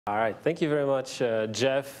All right, thank you very much,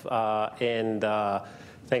 Jeff, and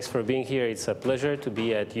thanks for being here. It's a pleasure to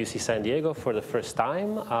be at UC San Diego for the first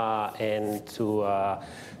time and to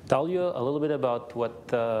tell you a little bit about what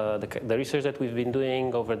the research that we've been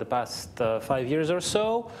doing over the past 5 years or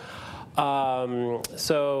so.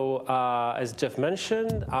 As Jeff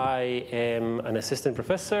mentioned, I am an assistant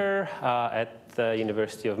professor at the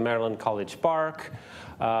University of Maryland, College Park.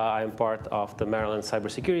 I am part of the Maryland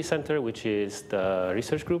Cybersecurity Center, which is the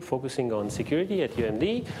research group focusing on security at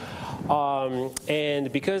UMD.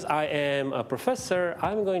 And because I am a professor,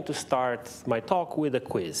 I'm going to start my talk with a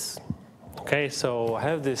quiz. Okay, so I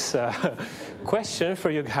have this question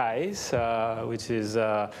for you guys, which is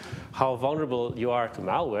how vulnerable you are to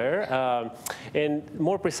malware. And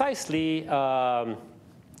more precisely, can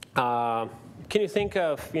you think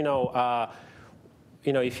of,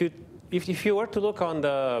 if you were to look on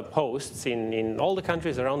the hosts in all the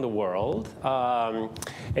countries around the world, and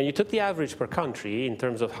you took the average per country in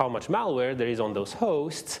terms of how much malware there is on those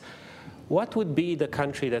hosts, what would be the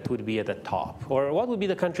country that would be at the top? Or what would be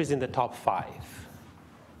the countries in the top 5?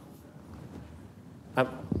 I'm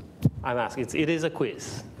asking. It is a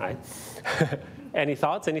quiz, right? Any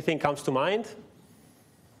thoughts? Anything comes to mind?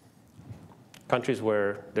 Countries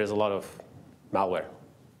where there's a lot of malware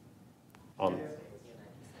on.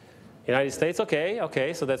 United States,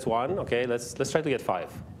 okay, so that's one. Okay, let's try to get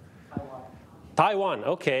 5. Taiwan,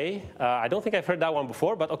 okay. I don't think I've heard that one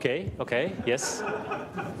before, but okay, yes.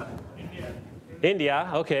 India,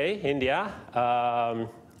 okay, India. I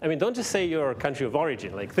mean, don't just say your country of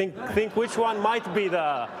origin. Like, think which one might be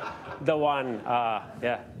the one.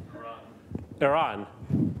 Yeah. Iran.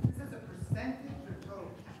 Is this a percentage or total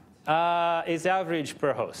count? Is average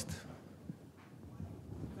per host.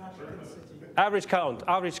 Average count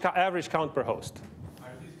per host.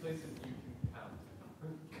 Are these places you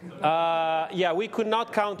can count? Yeah, we could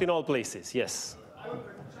not count in all places, yes.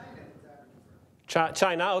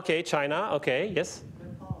 China, okay, yes.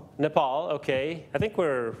 Nepal, okay. I think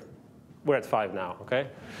we're at 5 now, okay?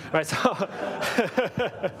 All right, so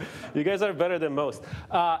you guys are better than most.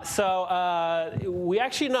 We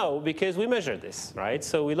actually know because we measured this, right?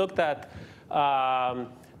 So we looked at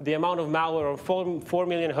the amount of malware on 4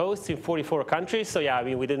 million hosts in 44 countries. So yeah, I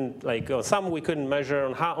mean, we didn't, on some we couldn't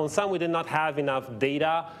measure, on some we did not have enough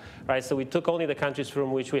data, right? So we took only the countries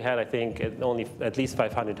from which we had, I think, only at least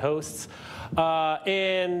 500 hosts.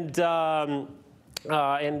 And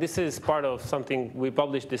this is part of something, we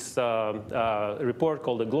published this report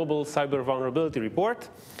called the Global Cyber Vulnerability Report.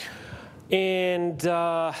 And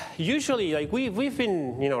usually, we've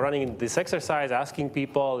been, running this exercise, asking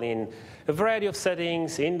people in a variety of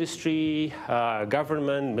settings, industry,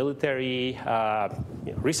 government, military,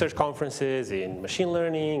 research conferences, in machine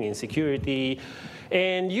learning, in security,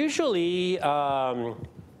 and usually, so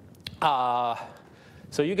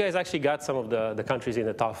you guys actually got some of the countries in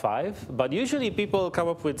the top 5, but usually people come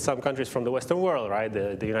up with some countries from the Western world, right?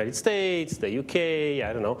 The United States, the UK,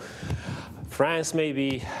 I don't know. France,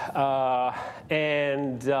 maybe,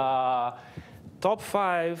 and top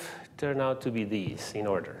 5 turn out to be these in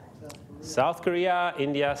order. South Korea,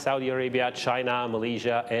 India, Saudi Arabia, China,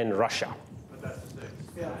 Malaysia, and Russia. But that's the thing.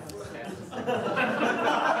 Yeah.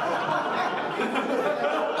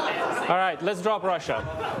 All right, let's drop Russia.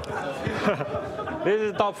 This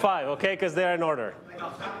is the top 5, okay, because they're in order.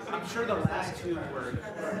 I'm sure the last 2 were.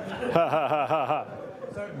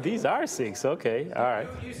 These are 6, okay, all right.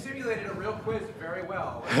 You simulated a real quiz very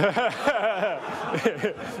well.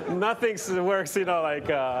 Nothing works, unless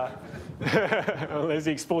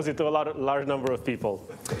you expose it to a large number of people.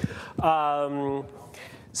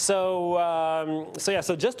 So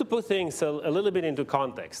just to put things a little bit into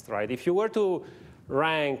context, right? If you were to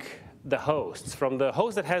rank the hosts from the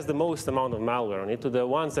host that has the most amount of malware on it to the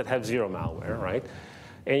ones that have 0 malware, right?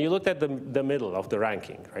 And you looked at the middle of the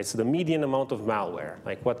ranking, right? So the median amount of malware,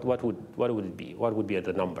 like what would it be? What would be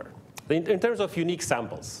the number? In terms of unique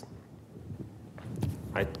samples,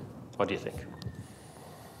 right? What do you think?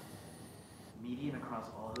 Median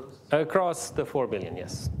across all hosts? Across the 4 billion,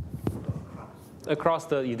 yes. Across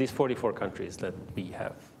these 44 countries that we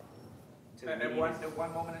have. At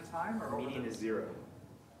one moment in time, or Median is 0.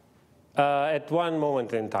 At one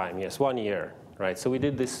moment in time, yes, 1 year. Right, so we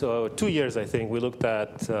did this 2 years, I think. We looked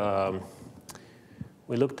at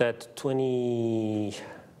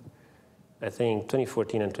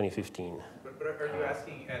 2014 and 2015. But are you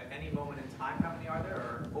asking at any moment in time how many are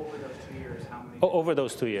there, or over those 2 years how many? Over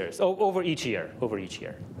those 2 years, over each year,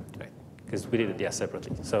 right? Because we did it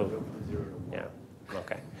separately. So yeah,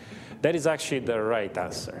 okay, that is actually the right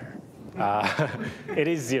answer. It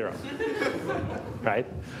is 0, right?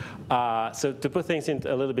 So to put things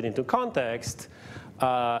a little bit into context,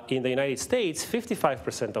 in the United States,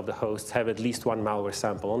 55% of the hosts have at least one malware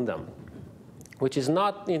sample on them, which is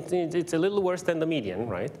not, it's a little worse than the median,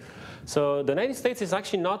 right? So the United States is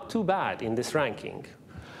actually not too bad in this ranking.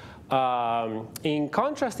 In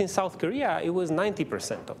contrast, in South Korea, it was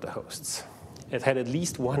 90% of the hosts. It had at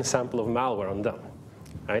least one sample of malware on them,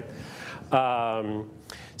 right?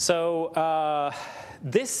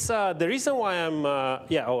 The reason why I'm,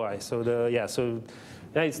 so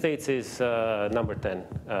United States is number 10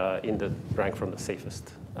 in the rank from the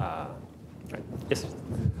safest. Right. Yes? So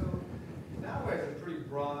malware is a pretty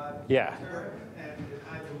broad Yeah. term, and it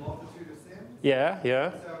hides a multitude of sins. Yeah,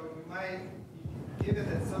 yeah. So we might, given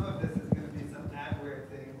that some of this is going to be some adware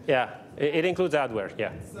thing. Yeah, it includes adware,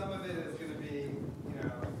 yeah. Some of it is going to be,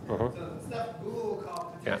 so stuff Google will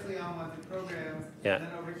call potentially unwanted programs. Yeah. And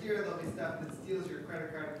then over here, there'll be stuff that steals your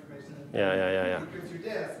credit card information. Yeah. Encrypts your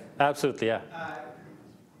disk. Absolutely, yeah.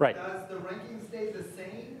 Right. Does the ranking stay the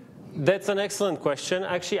same? That's an excellent question.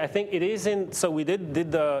 Actually, I think it is in. So we did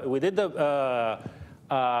the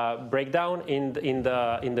breakdown in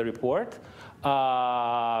the report.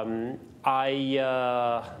 I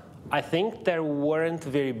think there weren't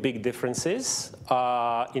very big differences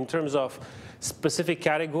in terms of specific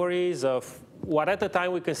categories of what at the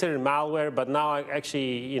time we considered malware, but now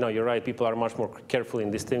actually, you're right, people are much more careful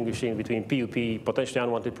in distinguishing between PUP, potentially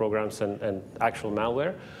unwanted programs, and actual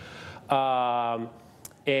malware.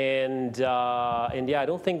 And yeah, I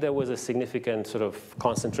don't think there was a significant sort of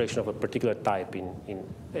concentration of a particular type in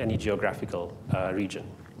any geographical region.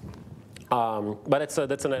 But that's a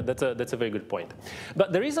very good point.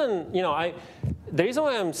 But the reason, the reason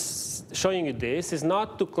why I'm showing you this is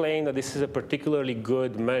not to claim that this is a particularly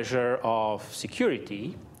good measure of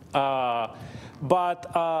security, but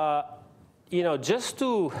just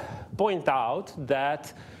to point out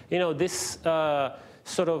that this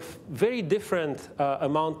sort of very different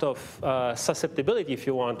amount of susceptibility, if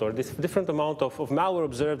you want, or this different amount of malware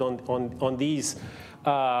observed on these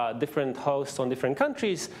different hosts on different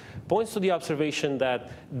countries points to the observation that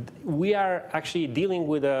we are actually dealing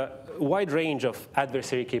with a wide range of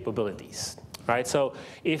adversary capabilities, right? So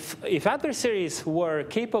if adversaries were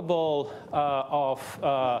capable of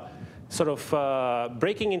sort of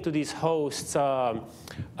breaking into these hosts, and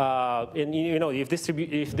if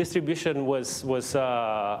distribution was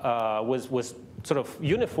sort of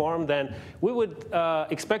uniform, then we would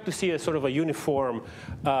expect to see a sort of a uniform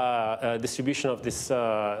distribution of this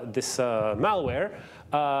malware.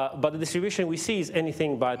 But the distribution we see is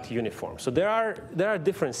anything but uniform. So there are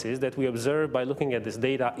differences that we observe by looking at this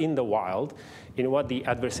data in the wild in what the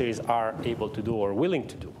adversaries are able to do or willing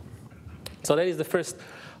to do. So that is the first.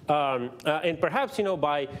 And perhaps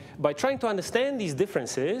by trying to understand these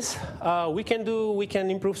differences, we can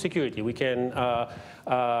improve security. We can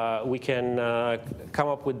come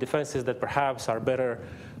up with defenses that perhaps are better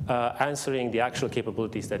answering the actual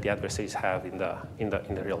capabilities that the adversaries have in the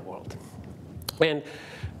real world. And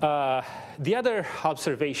the other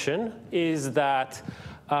observation is that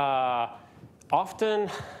often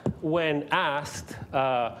when asked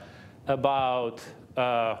about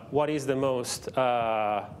what is the most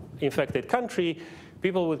infected country,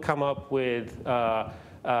 people would come up with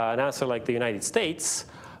an answer like the United States.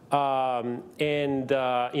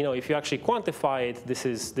 If you actually quantify it,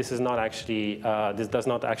 this does not actually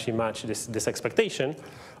match this expectation.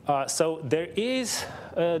 So there is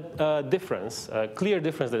a difference, a clear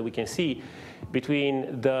difference that we can see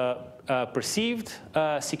between the perceived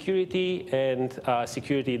security and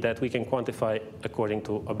security that we can quantify according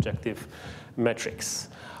to objective metrics.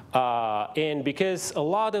 And because a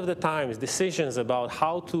lot of the times decisions about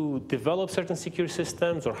how to develop certain secure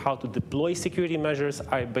systems or how to deploy security measures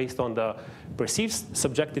are based on the perceived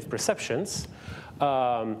subjective perceptions,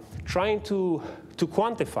 trying to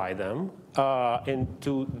quantify them and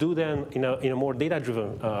to do them in a more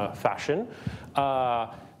data-driven fashion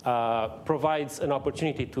provides an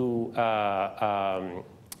opportunity to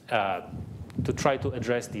try to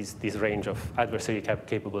address these range of adversary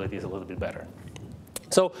capabilities a little bit better.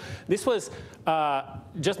 So this was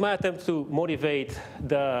just my attempt to motivate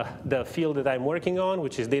the field that I'm working on,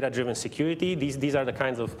 which is data-driven security. These are the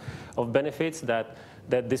kinds of benefits that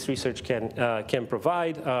this research can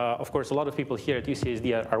provide. Of course, a lot of people here at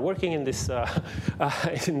UCSD are working in this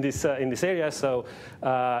in this area, so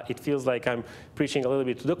it feels like I'm preaching a little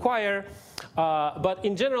bit to the choir. But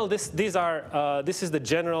in general, this is the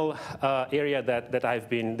general area that I've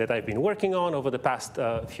been working on over the past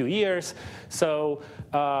few years. So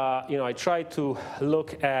I try to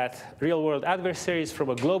look at real-world adversaries from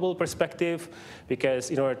a global perspective, because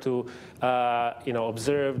in order to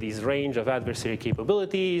observe these range of adversary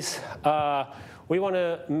capabilities, we want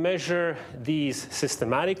to measure these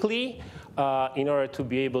systematically in order to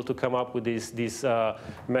be able to come up with these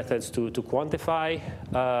methods to quantify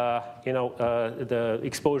the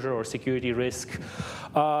exposure or security risk.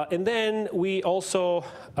 And then we also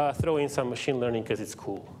throw in some machine learning because it's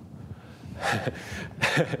cool.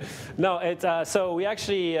 No, so we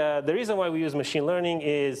actually, the reason why we use machine learning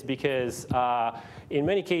is because in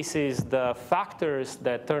many cases, the factors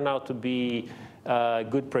that turn out to be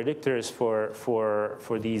good predictors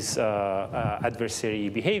for these adversary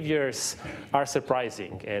behaviors are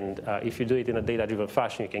surprising. And if you do it in a data-driven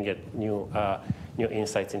fashion, you can get new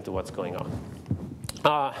insights into what's going on.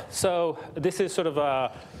 So this is sort of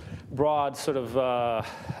a broad sort of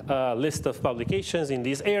list of publications in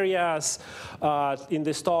these areas. In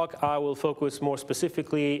this talk, I will focus more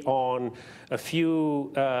specifically on a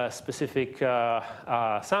few specific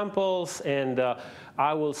samples, and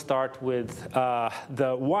I will start with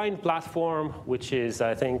the wine platform, which is,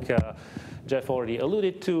 I think, Jeff already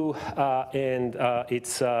alluded to, and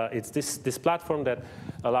it's this platform that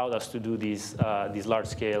allowed us to do these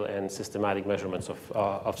large-scale and systematic measurements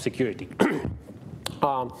of security.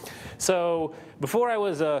 So before I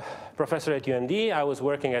was a professor at UMD, I was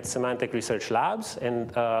working at Symantec Research Labs,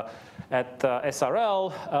 and at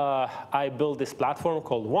SRL, I built this platform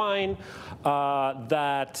called Wine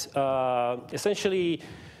that essentially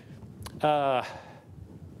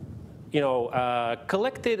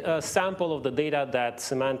collected a sample of the data that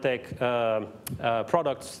Symantec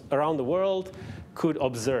products around the world could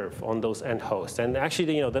observe on those end hosts. And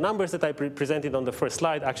actually, the numbers that I presented on the first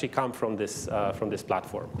slide actually come from this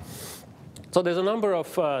platform. So there's a number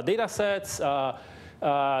of data sets,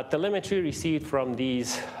 telemetry received from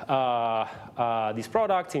these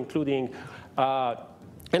products, including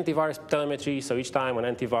antivirus telemetry. So each time an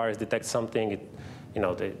antivirus detects something,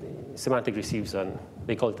 Symantec receives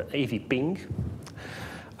they call it an AV ping.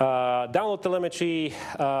 Download telemetry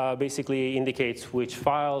basically indicates which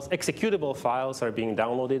files, executable files, are being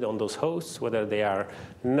downloaded on those hosts, whether they are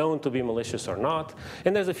known to be malicious or not.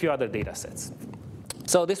 And there's a few other data sets.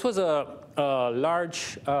 So this was a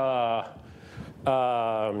large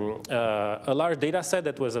data set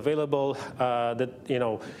that was available that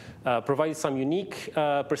provided some unique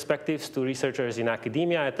perspectives to researchers in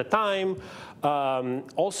academia at the time.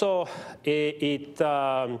 Also,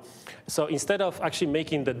 so instead of actually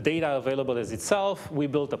making the data available as itself, we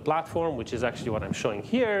built a platform, which is actually what I'm showing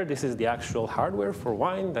here. This is the actual hardware for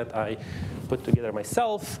Wine that I put together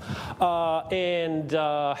myself.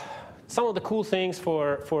 Some of the cool things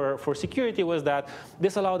for security was that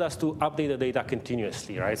this allowed us to update the data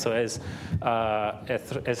continuously, right? So as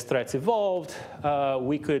threats evolved,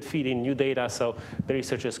 we could feed in new data, so the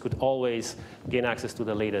researchers could always gain access to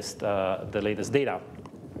the latest data.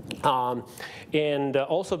 And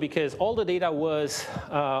also because all the data was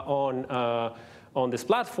on this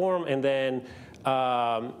platform, and then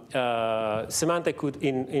Symantec could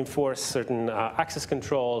enforce certain access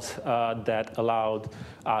controls that allowed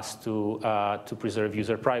us to preserve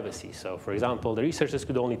user privacy. So for example, the researchers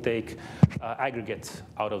could only take aggregates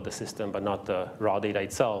out of the system, but not the raw data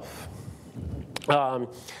itself.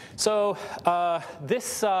 This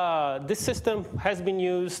system has been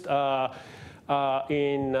used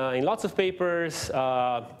in lots of papers.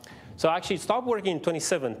 So actually it stopped working in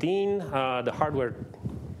 2017. The hardware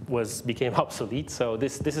became obsolete, so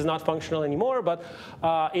this is not functional anymore, but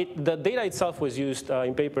the data itself was used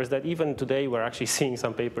in papers that even today we're actually seeing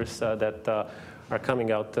some papers that are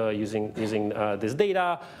coming out using this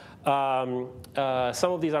data.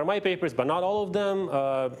 Some of these are my papers, but not all of them.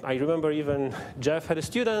 I remember even Jeff had a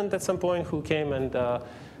student at some point who came and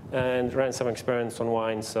ran some experiments on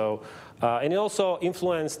Wine. So, and it also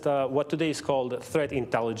influenced what today is called threat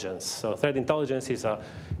intelligence. So threat intelligence is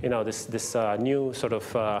this new sort of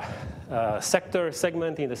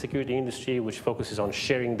segment in the security industry which focuses on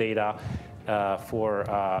sharing data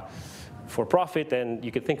for profit, and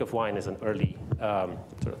you could think of Wine as an early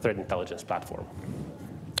sort of threat intelligence platform.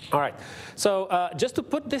 All right, so just to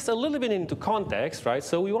put this a little bit into context, right?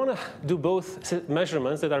 So we want to do both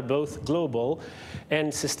measurements that are both global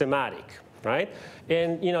and systematic. right?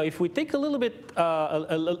 And if we take a little bit,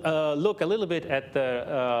 look a little bit at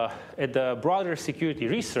the broader security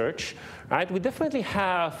research, right? We definitely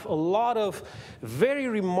have a lot of very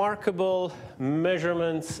remarkable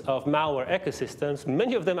measurements of malware ecosystems.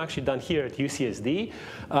 Many of them actually done here at UCSD,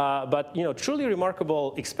 but truly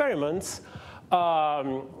remarkable experiments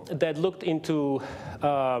that looked into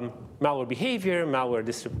malware behavior,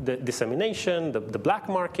 malware dissemination, the black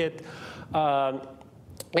market.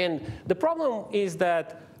 And the problem is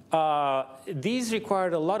that these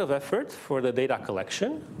required a lot of effort for the data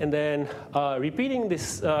collection, and then repeating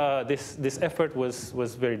this effort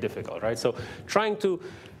was very difficult, right? So trying to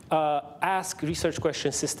ask research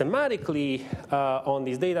questions systematically on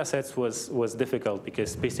these data sets was difficult,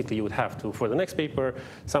 because basically you would have to, for the next paper,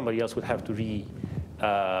 somebody else would have to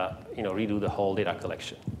redo the whole data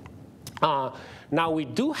collection. Now we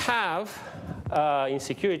do have in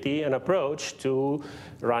security an approach to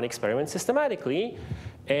run experiments systematically,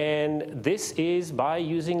 and this is by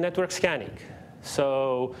using network scanning.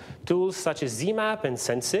 So tools such as ZMAP and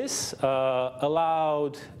Census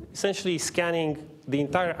allowed essentially scanning the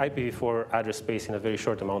entire IPv4 address space in a very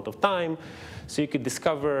short amount of time. So you could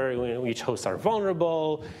discover which hosts are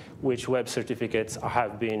vulnerable, which web certificates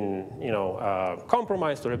have been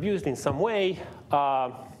compromised or abused in some way.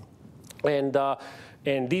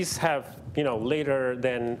 And these have later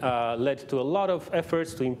then led to a lot of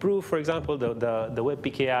efforts to improve, for example, the web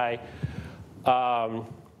PKI.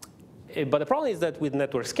 But the problem is that with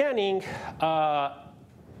network scanning,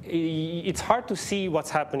 it's hard to see what's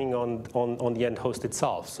happening on the end host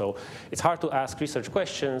itself. So it's hard to ask research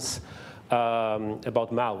questions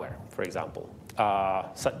about malware, for example.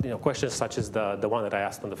 Questions such as the one that I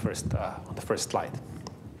asked on the first slide.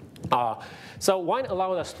 So Wine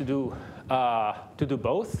allowed us to do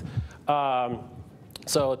both.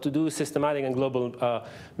 So to do systematic and global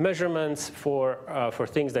measurements for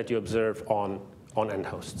things that you observe on end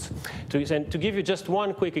hosts. And to give you just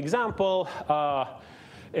one quick example,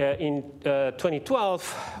 in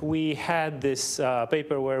 2012, we had this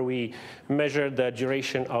paper where we measured the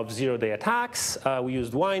duration of zero-day attacks. We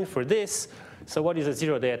used Wine for this. So what is a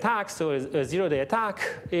zero-day attack? So a zero-day attack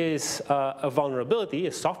is a vulnerability,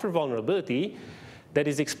 a software vulnerability that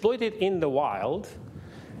is exploited in the wild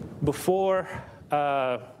before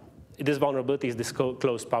this vulnerability is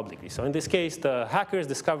disclosed publicly. So in this case, the hackers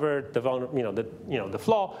discovered the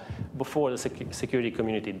flaw before the security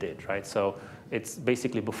community did, right? So it's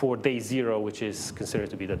basically before day 0, which is considered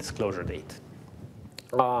to be the disclosure date.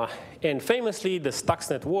 And famously, the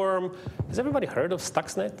Stuxnet worm. Has everybody heard of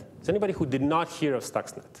Stuxnet? Is anybody who did not hear of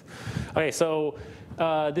Stuxnet? Okay, so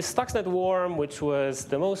this Stuxnet worm, which was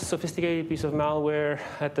the most sophisticated piece of malware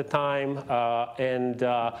at the time, and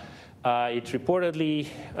it reportedly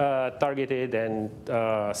targeted and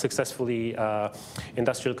successfully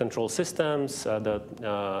industrial control systems.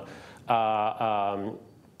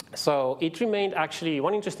 So it remained actually,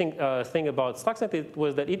 one interesting thing about Stuxnet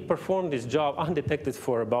was that it performed this job undetected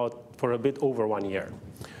for a bit over 1 year,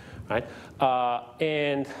 right?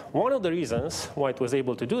 And one of the reasons why it was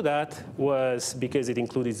able to do that was because it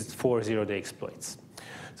included 4 zero-day exploits.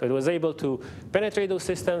 So it was able to penetrate those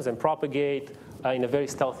systems and propagate in a very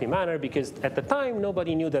stealthy manner, because at the time,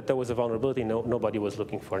 nobody knew that there was a vulnerability. Nobody was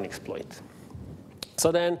looking for an exploit.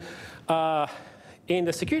 So then, in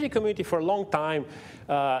the security community for a long time,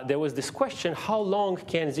 there was this question: how long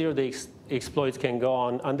can zero-day exploits can go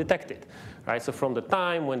on undetected, right? So from the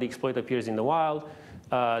time when the exploit appears in the wild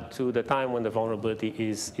to the time when the vulnerability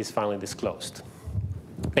is finally disclosed.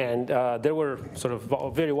 And there were sort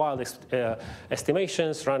of very wild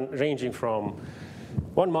estimations ranging from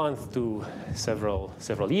 1 month to several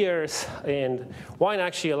years. And Wine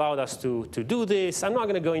actually allowed us to do this. I'm not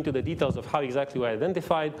going to go into the details of how exactly we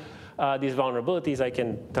identified these vulnerabilities. I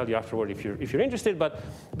can tell you afterward if you're interested. But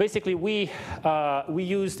basically, we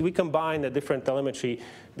combined the different telemetry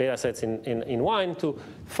data sets in Wine to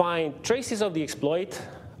find traces of the exploit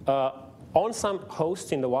on some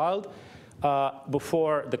hosts in the wild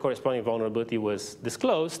before the corresponding vulnerability was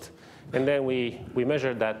disclosed. And then we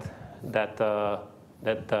measured that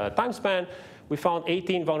time span. We found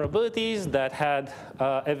 18 vulnerabilities that had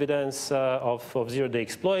evidence of zero-day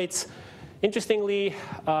exploits. Interestingly,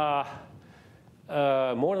 more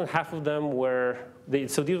than half of them were,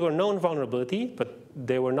 so these were known vulnerability, but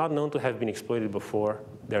they were not known to have been exploited before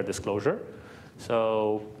their disclosure.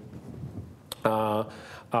 So,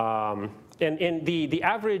 and the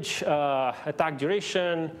average attack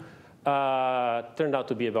duration turned out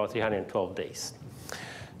to be about 312 days.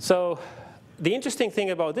 So the interesting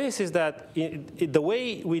thing about this is that the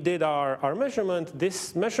way we did our measurement,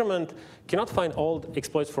 this measurement cannot find all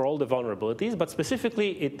exploits for all the vulnerabilities, but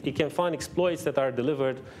specifically it can find exploits that are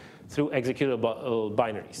delivered through executable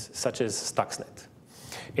binaries, such as Stuxnet.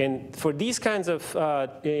 And for these kinds of,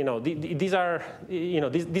 these are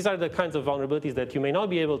the kinds of vulnerabilities that you may not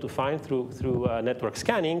be able to find through network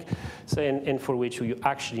scanning, so, and for which you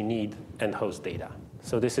actually need end-host data.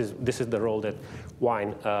 So this is the role that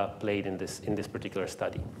Wine played in this particular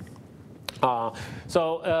study.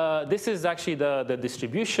 This is actually the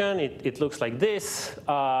distribution. It looks like this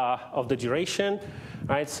of the duration,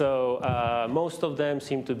 right? So most of them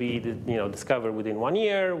seem to be discovered within 1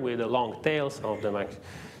 year with a long tail. Some of them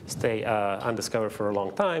stay undiscovered for a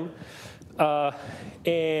long time.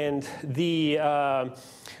 And the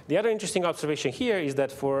other interesting observation here is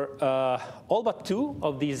that for all but 2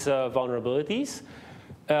 of these vulnerabilities,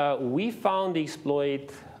 we found the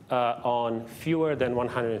exploit on fewer than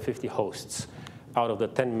 150 hosts out of the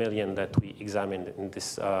 10 million that we examined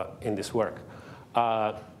in this work,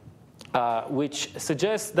 which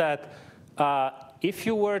suggests that if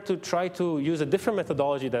you were to try to use a different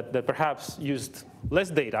methodology that perhaps used less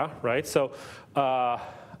data, right? So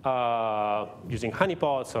using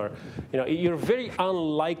honeypots, or you're very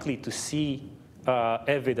unlikely to see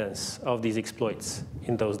evidence of these exploits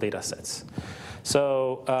in those data sets.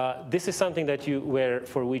 So this is something that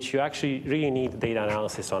for which you actually really need data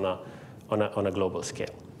analysis on a global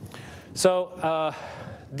scale. So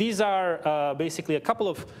these are basically a couple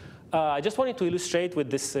of. I just wanted to illustrate with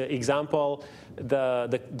this example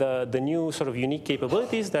the new sort of unique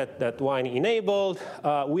capabilities that Wine enabled.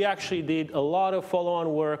 We actually did a lot of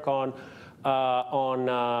follow-on work on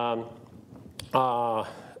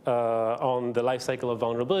the life cycle of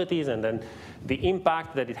vulnerabilities and then the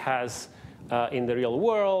impact that it has in the real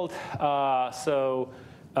world.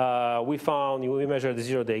 We measured the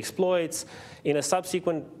zero-day exploits. In a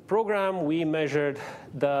subsequent program, we measured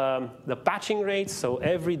the patching rates. So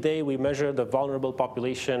every day we measured the vulnerable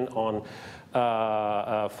population for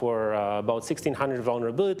about 1,600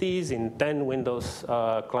 vulnerabilities in 10 Windows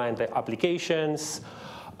client applications.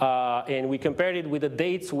 And we compared it with the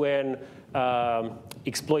dates when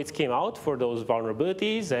exploits came out for those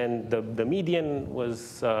vulnerabilities, and the median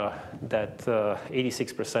was that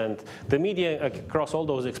 86%. The median across all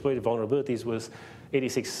those exploited vulnerabilities was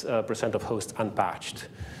 86% of hosts unpatched.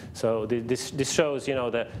 So this shows,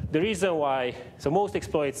 the reason why. So most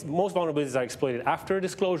vulnerabilities are exploited after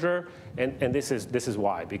disclosure, and this is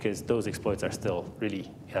why, because those exploits are still really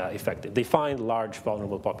effective. They find large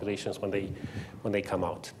vulnerable populations when they come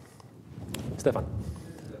out. Stefan.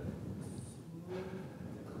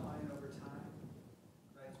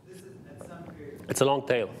 It's a long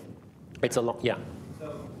tail. It's a long, yeah.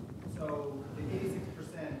 So the 86%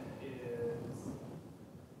 is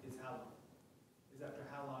after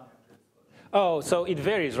how long after disclosure? Oh, so it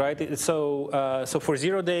varies, right? So for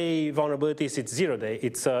zero-day vulnerabilities, it's 0 day.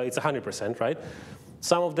 It's 100%, right?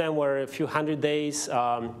 Some of them were a few hundred days.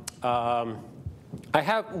 So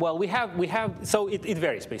it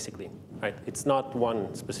varies basically, right? It's not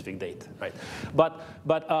one specific date, right?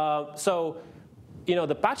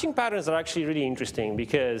 The patching patterns are actually really interesting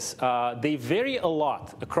because they vary a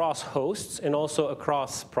lot across hosts and also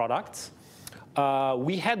across products.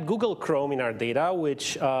 We had Google Chrome in our data,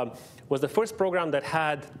 which was the first program that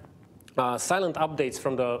had silent updates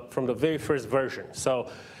from the very first version.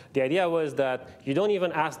 So the idea was that you don't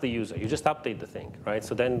even ask the user, you just update the thing, right?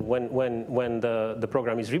 So then when the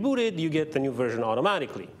program is rebooted, you get the new version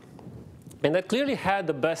automatically. And that clearly had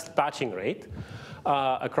the best patching rate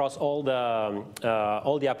across all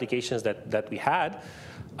the applications that we had.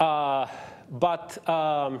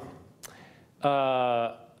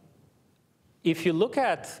 If you look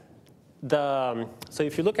at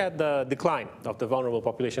the decline of the vulnerable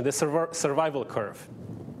population, the survival curve.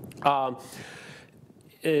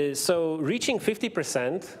 So reaching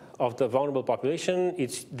 50% of the vulnerable population,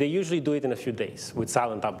 they usually do it in a few days with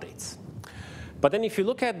silent updates. But then if you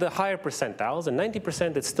look at the higher percentiles, the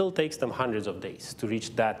 90%, it still takes them hundreds of days to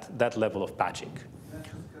reach that level of patching. That's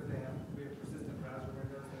just because we have persistent browser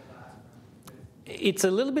windows that last. It's a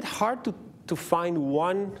little bit hard to find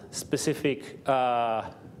one specific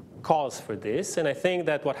cause for this. And I think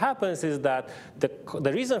that what happens is that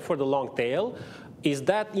the reason for the long tail is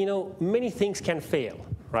that many things can fail.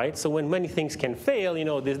 Right? So when many things can fail,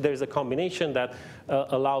 there's a combination that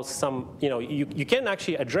allows some, you can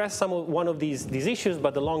actually address one of these issues,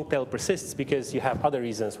 but the long tail persists because you have other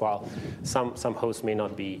reasons while some hosts may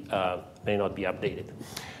not be updated.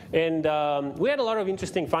 And we had a lot of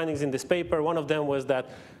interesting findings in this paper. One of them was that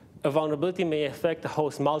a vulnerability may affect the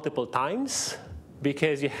host multiple times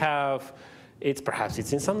because you have, perhaps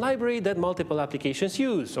it's in some library that multiple applications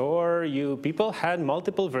use, or people had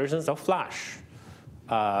multiple versions of Flash,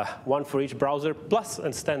 one for each browser plus a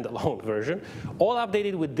standalone version, all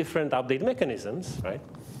updated with different update mechanisms, right?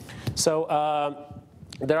 So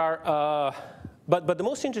there are, but the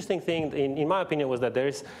most interesting thing, in my opinion, was that there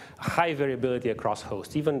is high variability across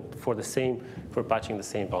hosts, even for patching the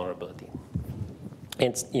same vulnerability.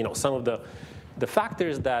 And some of the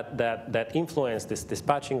factors that influence this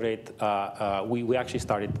patching rate, we actually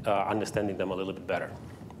started understanding them a little bit better.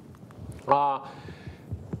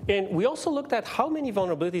 And we also looked at how many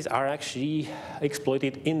vulnerabilities are actually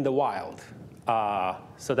exploited in the wild.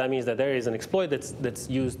 So that means that there is an exploit that's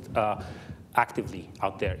used actively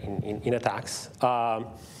out there in attacks.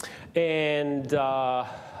 And at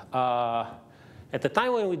the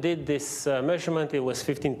time when we did this measurement, it was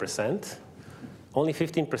 15%. Only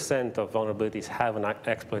 15% of vulnerabilities have an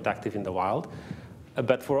exploit active in the wild.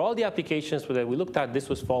 But for all the applications that we looked at, this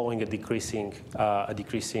was following a decreasing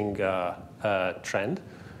trend.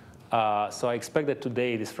 So I expect that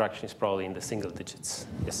today this fraction is probably in the single digits.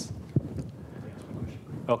 Yes?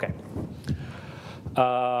 OK.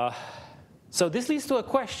 So this leads to a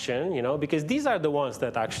question, because these are the ones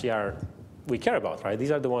that actually we care about, right?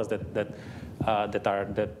 These are the ones that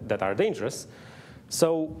are dangerous.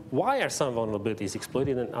 So why are some vulnerabilities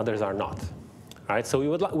exploited and others are not? Right? So we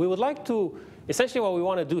would like to, essentially what we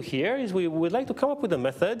want to do here is we would like to come up with a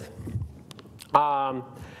method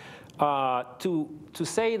to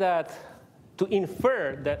say that, to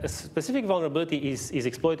infer that a specific vulnerability is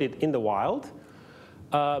exploited in the wild,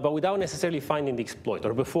 but without necessarily finding the exploit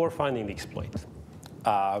or before finding the exploit.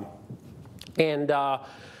 And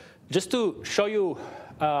just to show you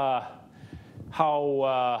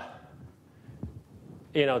how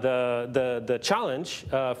the challenge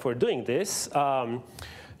for doing this,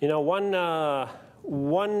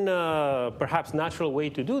 one perhaps natural way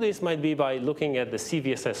to do this might be by looking at the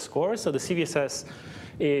CVSS score. So the CVSS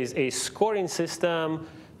is a scoring system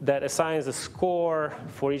that assigns a score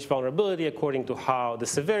for each vulnerability according to how the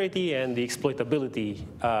severity and the exploitability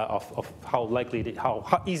of how likely,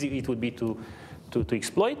 how easy it would be to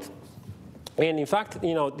exploit. And in fact,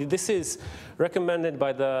 this is recommended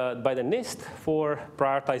by the NIST for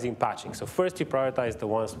prioritizing patching. So first, you prioritize the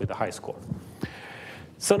ones with a high score.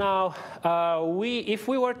 So now, if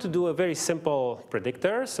we were to do a very simple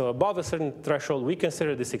predictor, so above a certain threshold, we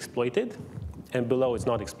consider this exploited, and below it's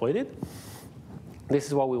not exploited. This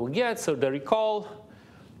is what we will get. So the recall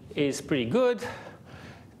is pretty good,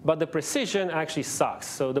 but the precision actually sucks.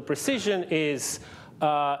 So the precision is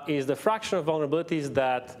the fraction of vulnerabilities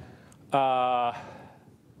that are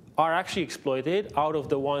actually exploited out of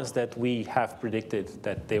the ones that we have predicted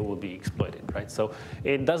that they will be exploited, right? So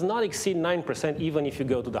it does not exceed 9% even if you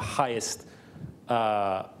go to the highest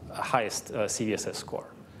CVSS score.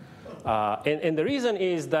 And the reason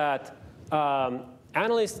is that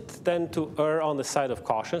analysts tend to err on the side of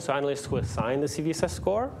caution, so analysts who assign the CVSS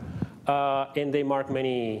score, and they mark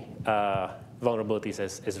many vulnerabilities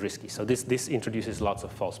as risky. So this introduces lots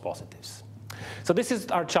of false positives. So this is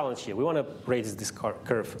our challenge here. We want to raise this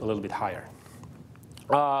curve a little bit higher.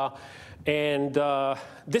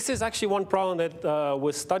 This is actually one problem that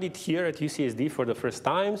was studied here at UCSD for the first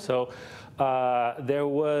time. So there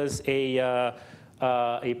was a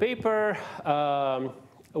paper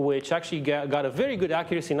which actually got a very good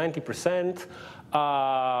accuracy, 90%,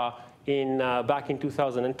 back in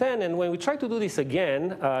 2010. And when we tried to do this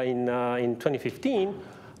again in 2015,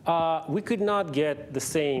 we could not get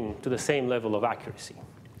to the same level of accuracy,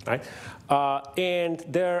 right? And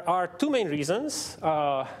there are two main reasons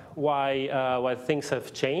why things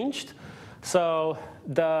have changed. So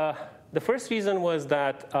the first reason was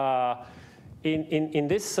that in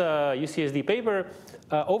this UCSD paper,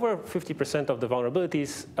 over 50% of the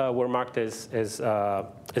vulnerabilities were marked as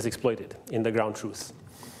exploited in the ground truth.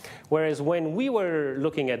 Whereas when we were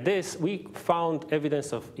looking at this, we found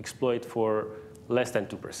evidence of exploit for less than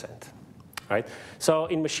 2%, right? So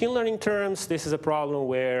in machine learning terms, this is a problem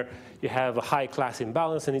where you have a high class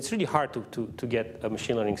imbalance, and it's really hard to get a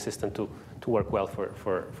machine learning system to work well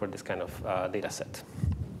for this kind of data set.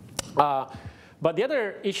 But the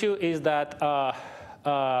other issue is that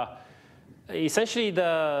essentially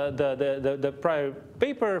the prior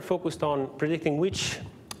paper focused on predicting which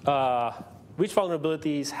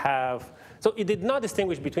vulnerabilities have. So it did not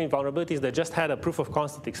distinguish between vulnerabilities that just had a proof of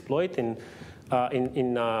concept exploit. There are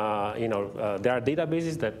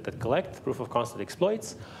databases that collect proof of concept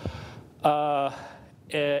exploits,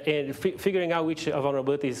 and figuring out which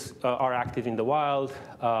vulnerabilities are active in the wild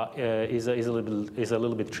is a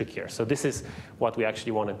little bit trickier. So this is what we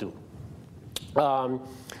actually want to do.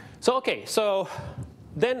 So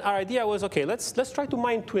then our idea was, okay, let's try to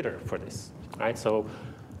mine Twitter for this, right? So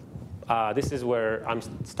this is where I'm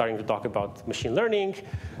starting to talk about machine learning,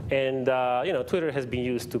 and Twitter has been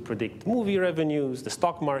used to predict movie revenues, the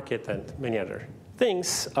stock market, and many other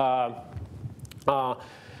things.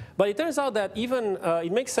 But it turns out that even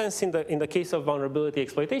it makes sense in the case of vulnerability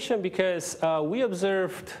exploitation, because we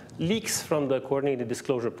observed leaks from the coordinated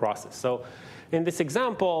disclosure process. So in this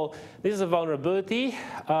example, this is a vulnerability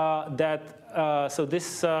so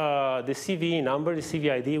this CVE number, the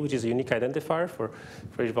CVID, which is a unique identifier for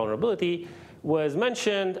each vulnerability, was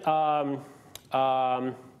mentioned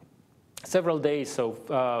several days, so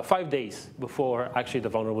 5 days before actually the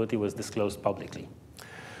vulnerability was disclosed publicly.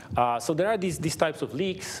 So there are these types of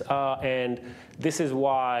leaks, and this is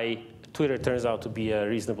why Twitter turns out to be a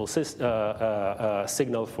reasonable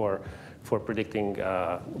signal for predicting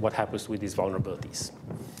what happens with these vulnerabilities.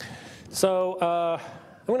 So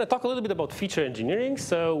I'm going to talk a little bit about feature engineering.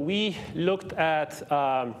 So we looked at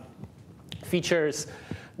features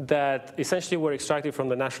that essentially were extracted from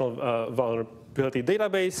the National Vulnerability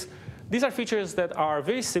Database. These are features that are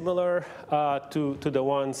very similar to the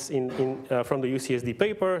ones from the UCSD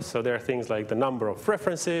paper. So there are things like the number of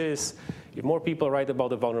references. If more people write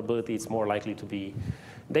about the vulnerability, it's more likely to be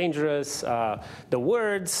dangerous. The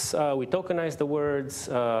words, we tokenize the words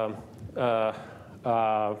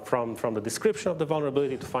from the description of the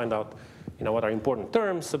vulnerability to find out what are important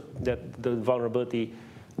terms that the vulnerability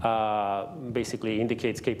basically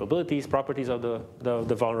indicates capabilities, properties of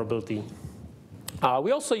the vulnerability.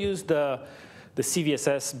 We also used the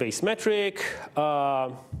CVSS-based metric.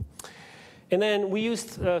 And then we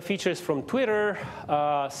used features from Twitter.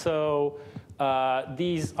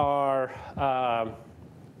 These are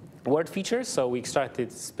word features. So we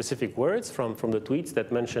extracted specific words from the tweets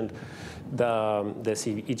that mentioned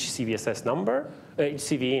each CVSS number, each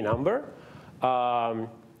CVE number.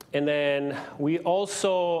 And then we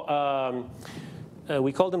also,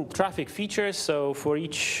 we call them traffic features. So for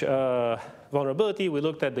each vulnerability, we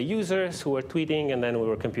looked at the users who were tweeting, and then we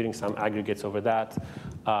were computing some aggregates over that.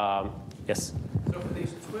 Yes? So for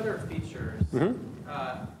these Twitter features,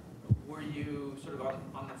 were you sort of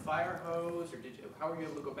on the fire hose, or how were you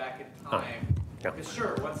able to go back in time? Because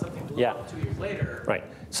sure, once something blew up 2 years later. Right.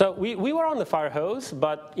 So we were on the fire hose,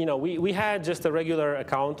 but we had just a regular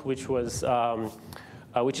account which is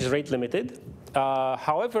rate limited.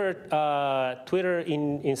 However, Twitter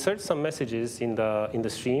inserts some messages in the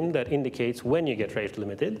stream that indicates when you get rate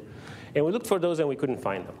limited, and we looked for those and we couldn't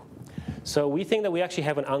find them. So we think that we actually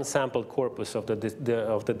have an unsampled corpus of the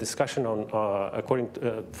discussion on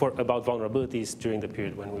about vulnerabilities during the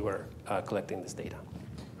period when we were collecting this data.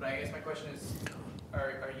 But I guess my question is,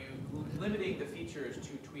 are you limiting the features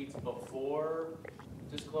to tweets before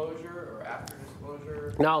disclosure or after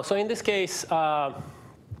disclosure? No. So in this case,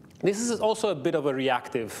 this is also a bit of a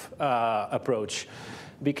reactive approach,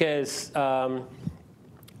 because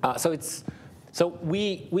so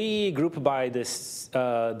we group by this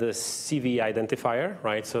the CV identifier,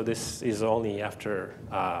 right? So this is only after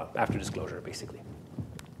disclosure, basically,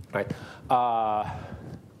 right?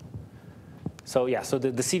 So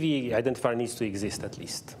the CV identifier needs to exist at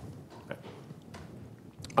least. Right?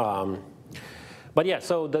 But yeah,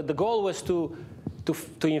 so the goal was to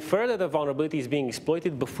infer that the vulnerability is being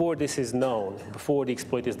exploited before this is known, before the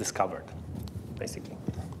exploit is discovered, basically.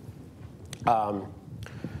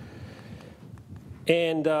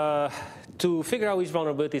 And to figure out which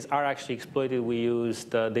vulnerabilities are actually exploited, we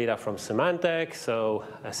used data from Symantec. So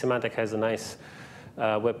Symantec has a nice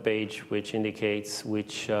web page which indicates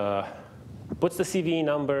which puts the CVE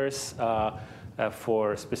numbers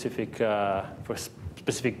for specific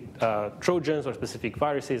Trojans or specific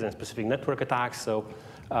viruses and specific network attacks. So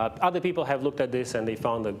other people have looked at this, and they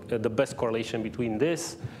found the best correlation between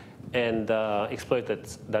this and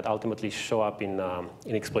exploits that ultimately show up in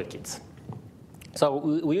exploit kits. So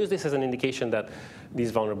we use this as an indication that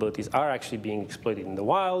these vulnerabilities are actually being exploited in the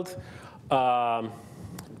wild.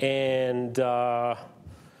 And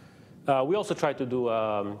we also try to do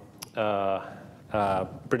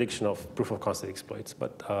prediction of proof of concept exploits.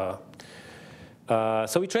 But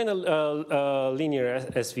so we train a linear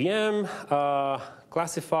SVM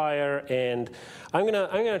classifier, and I'm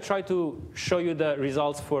gonna try to show you the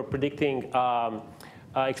results for predicting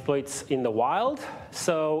exploits in the wild.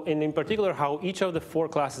 So in particular, how each of the 4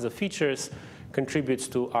 classes of features contributes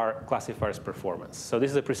to our classifier's performance. So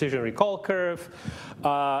this is a precision recall curve,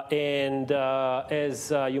 and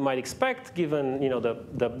as you might expect, given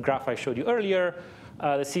the graph I showed you earlier,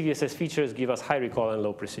 the CVSS features give us high recall and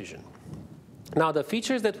low precision. Now, the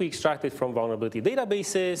features that we extracted from vulnerability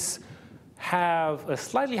databases have a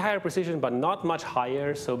slightly higher precision, but not much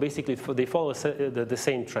higher. So basically, they follow the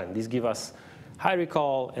same trend. These give us high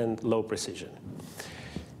recall and low precision.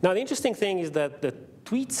 Now, the interesting thing is that the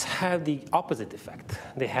tweets have the opposite effect.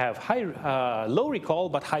 They have low recall,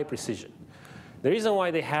 but high precision. The reason why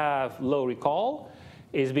they have low recall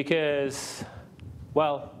is because,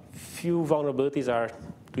 well, few vulnerabilities are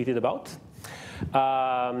tweeted about.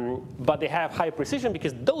 But they have high precision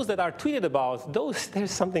because those that are tweeted about, there's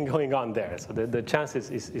something going on there. So the chance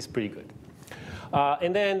is pretty good.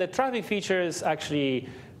 And then the traffic features actually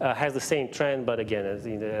has the same trend, but again,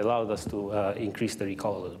 it allowed us to increase the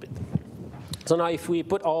recall a little bit. So now if we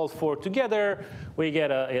put all four together, we get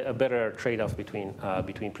a better trade-off between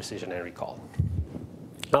precision and recall.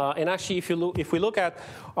 And actually, if we look at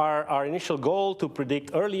our initial goal to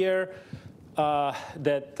predict earlier,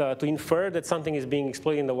 to infer that something is being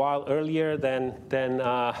exploited in the wild earlier than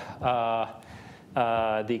the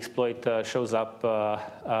exploit shows up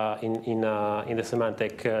in the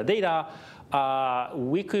semantic data,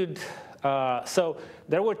 we could. So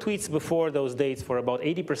there were tweets before those dates for about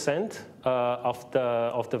 80% of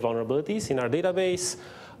the vulnerabilities in our database.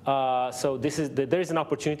 So there is an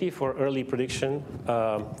opportunity for early prediction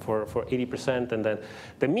for 80%, and then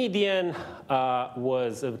the median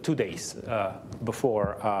was 2 days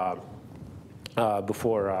before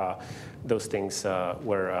those things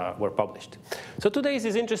were published. So 2 days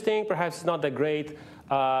is interesting, perhaps not that great.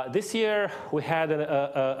 This year we had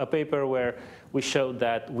a paper where we showed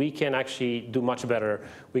that we can actually do much better.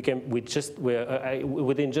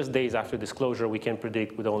 Within just days after disclosure, we can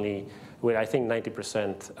predict with I think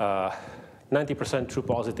 90% true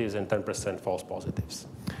positives and 10% false positives.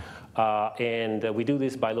 And we do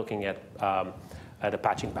this by looking at the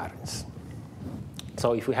patching patterns.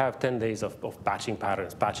 So if we have 10 days of patching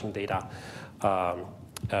patterns, patching data,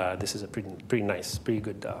 this is a pretty nice, pretty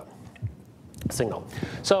good signal.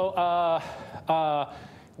 So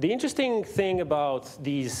the interesting thing about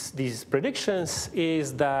these predictions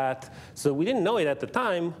is that, so we didn't know it at the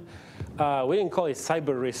time. We didn't call it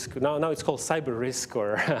cyber risk. Now it's called cyber risk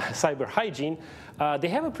or cyber hygiene. They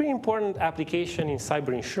have a pretty important application in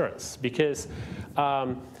cyber insurance because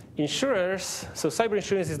insurers, so cyber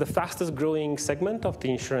insurance is the fastest growing segment of the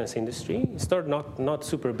insurance industry. It's not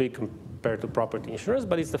super big compared to property insurance,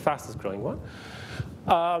 but it's the fastest growing one.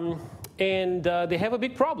 And they have a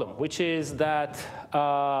big problem, which is that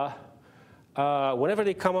whenever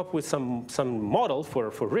they come up with some model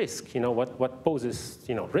for risk, what poses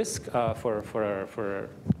risk for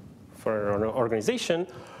an organization,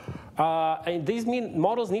 and these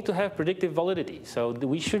models need to have predictive validity. So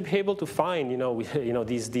we should be able to find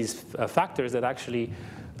these factors that actually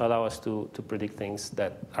allow us to predict things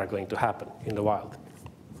that are going to happen in the wild.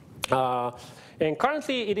 And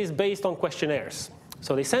currently, it is based on questionnaires.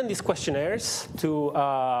 So they send these questionnaires to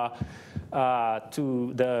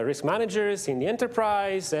the risk managers in the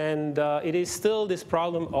enterprise, and it is still this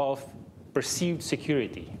problem of perceived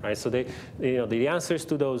security, right? So the answers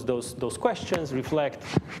to those questions reflect,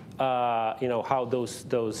 how those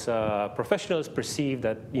professionals perceive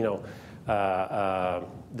that,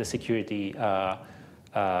 the security of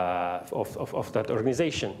that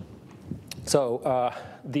organization. So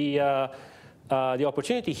the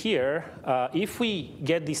opportunity here, if we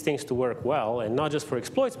get these things to work well, and not just for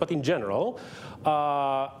exploits, but in general,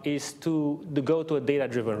 is to go to a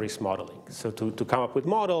data-driven risk modeling. So to come up with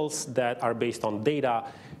models that are based on data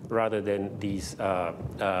rather than these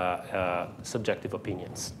subjective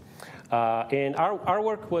opinions. And our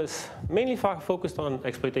work was mainly focused on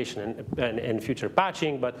exploitation and future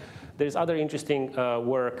patching, but there's other interesting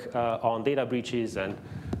work on data breaches and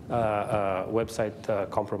website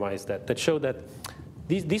compromise that show that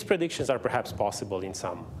these predictions are perhaps possible in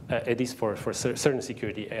some, at least for certain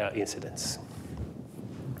security incidents.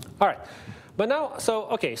 All right, but now,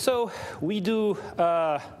 so we do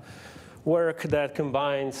work that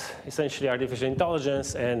combines essentially artificial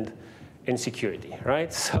intelligence and security,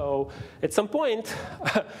 right? So at some point,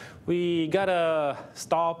 we gotta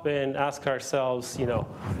stop and ask ourselves,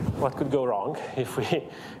 what could go wrong if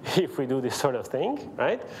we do this sort of thing,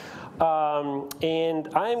 right? And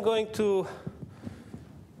I'm going to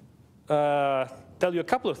tell you a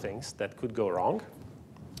couple of things that could go wrong,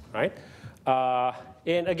 right?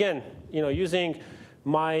 And again, using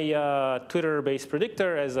my Twitter-based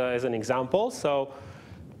predictor as an example. So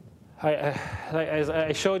as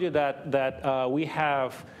I showed you that we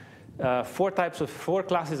have four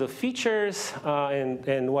classes of features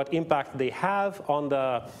and what impact they have on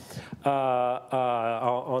the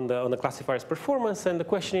classifier's performance. And the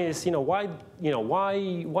question is, why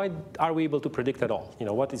are we able to predict at all?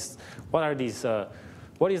 What is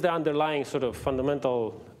the underlying sort of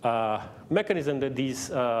fundamental mechanism that these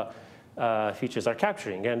features are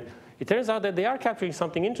capturing? And it turns out that they are capturing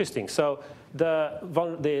something interesting. So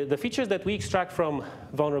the features that we extract from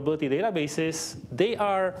vulnerability databases, they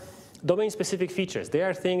are domain-specific features. They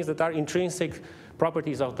are things that are intrinsic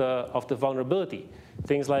properties of the vulnerability.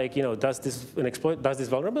 Things like, does this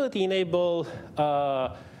vulnerability enable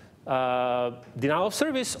denial of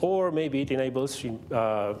service, or maybe it enables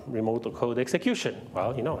remote code execution?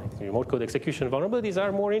 Well, remote code execution vulnerabilities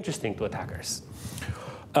are more interesting to attackers.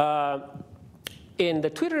 In the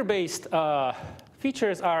Twitter-based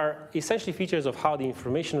features are essentially features of how the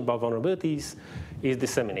information about vulnerabilities is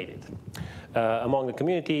disseminated among the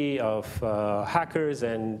community of hackers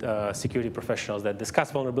and security professionals that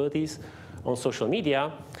discuss vulnerabilities on social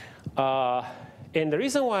media. And the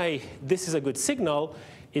reason why this is a good signal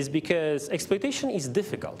is because exploitation is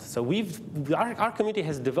difficult. So our community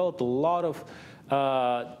has developed a lot of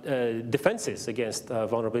defenses against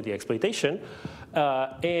vulnerability exploitation.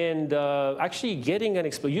 Actually getting an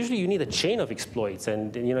exploit, usually you need a chain of exploits,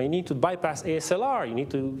 and you need to bypass ASLR, you need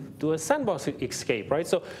to do a sandbox escape, right?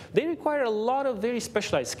 So they require a lot of very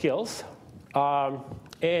specialized skills.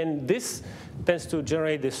 And this tends to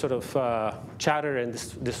generate this sort of chatter and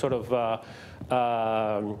this sort of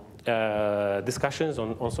discussions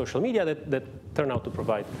on social media that turn out to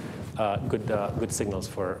provide good signals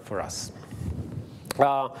for us.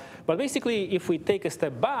 But basically, if we take a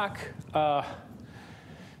step back,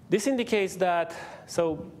 this indicates that,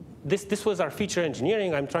 so this was our feature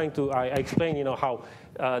engineering. I explained, how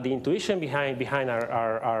the intuition behind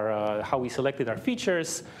our how we selected our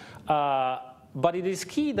features. But it is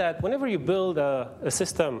key that whenever you build a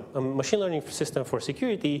system, a machine learning system for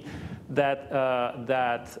security, that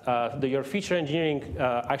your feature engineering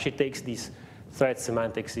actually takes these threat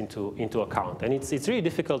semantics into account. And it's really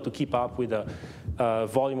difficult to keep up with the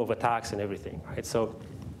volume of attacks and everything, right? So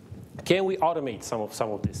can we automate some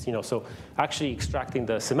of this? So actually extracting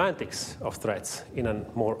the semantics of threats in a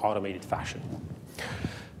more automated fashion.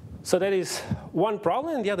 So that is one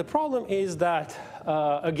problem. And the other problem is that,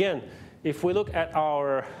 again, if we look at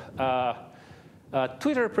our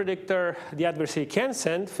Twitter predictor, the adversary can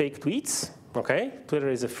send fake tweets. Okay, Twitter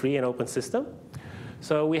is a free and open system.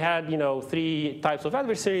 So we had, 3 types of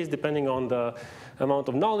adversaries depending on the amount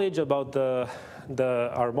of knowledge about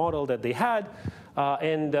our model that they had.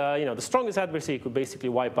 The strongest adversary could basically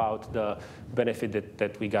wipe out the benefit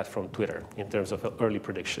that we got from Twitter in terms of early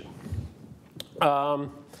prediction. And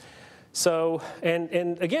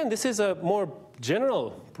again, this is a more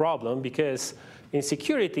general problem because in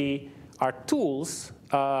security, our tools,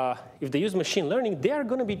 if they use machine learning, they are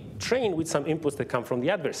going to be trained with some inputs that come from the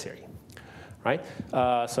adversary, right?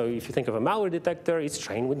 So if you think of a malware detector, it's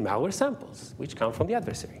trained with malware samples, which come from the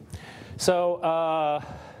adversary. So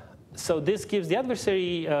this gives the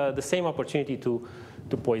adversary the same opportunity to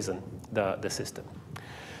poison the system.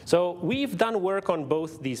 So we've done work on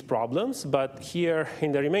both these problems, but here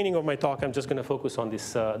in the remaining of my talk, I'm just going to focus on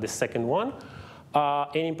this second one.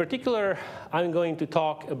 And in particular, I'm going to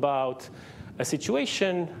talk about a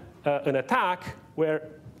situation, an attack, where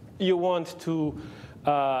you want to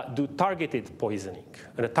do targeted poisoning,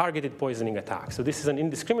 and a targeted poisoning attack. So this is an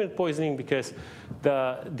indiscriminate poisoning because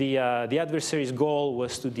the adversary's goal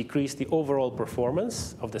was to decrease the overall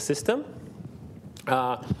performance of the system.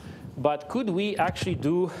 But could we actually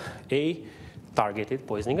do a targeted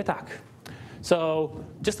poisoning attack? So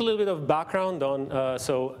just a little bit of background on,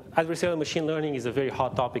 so adversarial machine learning is a very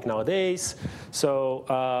hot topic nowadays. So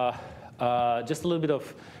just a little bit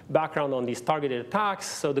of background on these targeted attacks.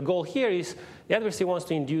 So the goal here is the adversary wants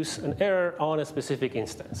to induce an error on a specific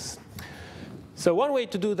instance. So one way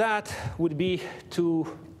to do that would be to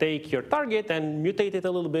take your target and mutate it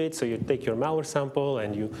a little bit. So you take your malware sample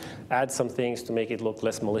and you add some things to make it look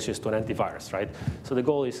less malicious to an antivirus, right? So the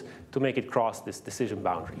goal is to make it cross this decision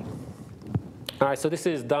boundary. All right, so this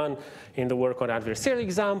is done in the work on adversarial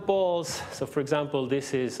examples. So for example,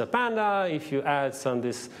 this is a panda. If you add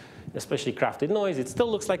this especially crafted noise, it still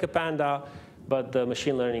looks like a panda, but the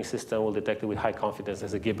machine learning system will detect it with high confidence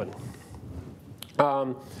as a gibbon.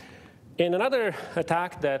 In another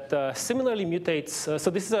attack that similarly mutates, so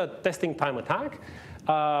this is a testing time attack.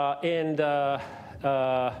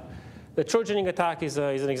 The Trojaning attack is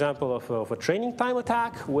an example of a training time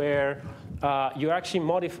attack where you're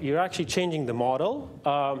actually changing the model.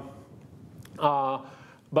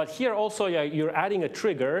 But here also, yeah, you're adding a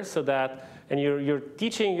trigger so that, and you're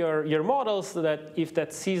teaching your models so that if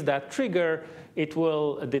that sees that trigger, it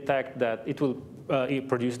will detect that it will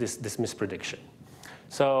produce this misprediction.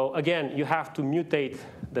 So again, you have to mutate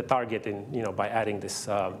the target by adding this,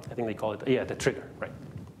 I think they call it, the trigger, right?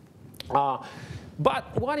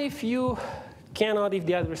 But what if you cannot, if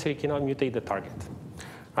the adversary cannot mutate the target,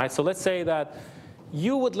 right? So let's say that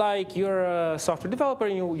you would like, you're a software developer,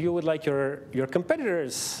 and you would like your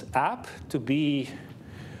competitor's app to be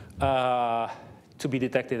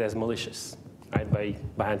detected as malicious, right, by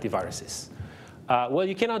antiviruses. Well,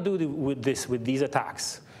 you cannot do with these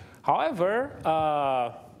attacks. However,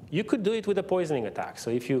 you could do it with a poisoning attack.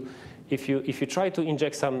 So if you try to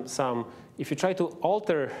inject if you try to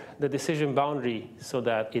alter the decision boundary so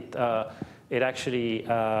that it actually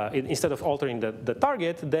instead of altering the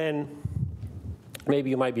target, then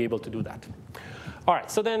maybe you might be able to do that. All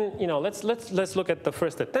right, so then let's look at the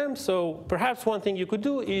first attempt. So perhaps one thing you could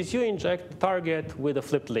do is you inject the target with a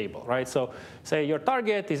flipped label, right? So say your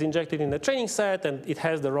target is injected in the training set and it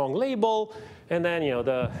has the wrong label, and then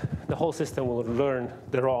the whole system will learn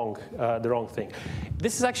the wrong thing.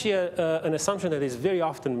 This is actually an assumption that is very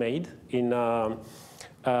often made in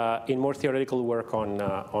more theoretical work on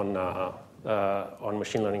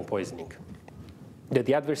machine learning poisoning, that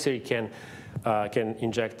the adversary can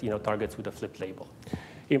inject targets with a flipped label.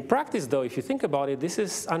 In practice, though, if you think about it, this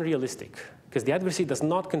is unrealistic because the adversary does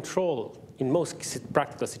not control, in most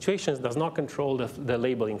practical situations, does not control the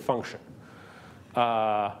labeling function.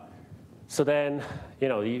 So then,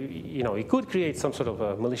 you could create some sort of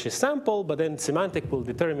a malicious sample, but then semantic will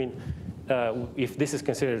determine if this is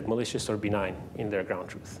considered malicious or benign in their ground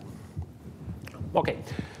truth. OK,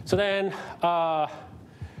 so then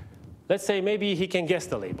let's say maybe he can guess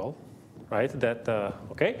the label, right? And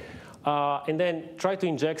then try to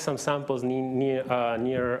inject some samples near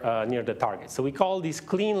the target. So we call these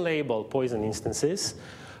clean label poison instances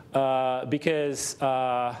because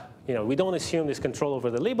we don't assume this control over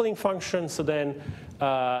the labeling function. So then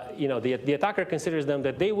the attacker considers them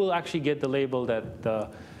that they will actually get the label that the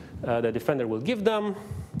defender will give them,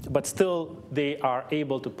 but still they are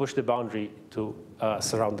able to push the boundary to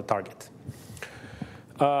surround the target.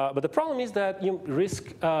 But the problem is that you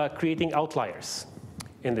risk creating outliers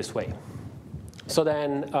in this way. So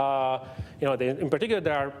then, in particular,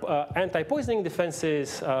 there are anti-poisoning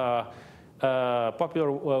defenses.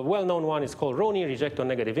 Popular, well-known one is called RONI, reject on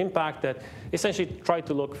negative impact, that essentially try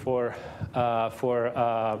to look for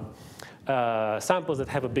samples that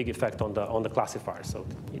have a big effect on the classifier, so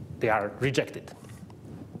they are rejected.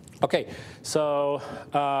 OK, so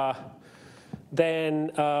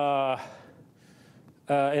then.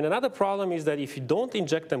 And another problem is that if you don't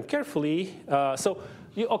inject them carefully,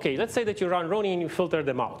 let's say that you run RONI and you filter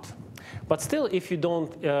them out. But still, if you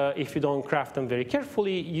don't craft them very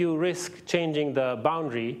carefully, you risk changing the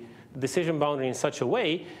decision boundary in such a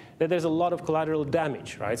way that there's a lot of collateral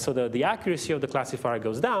damage, right? So the accuracy of the classifier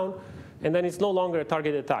goes down, and then it's no longer a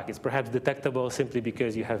targeted attack. It's perhaps detectable simply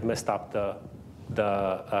because you have messed up the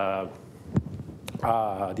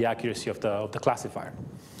accuracy of the classifier.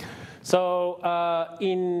 So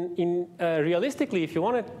realistically, if you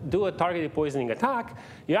want to do a targeted poisoning attack,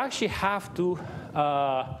 you actually have to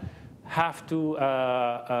have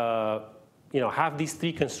these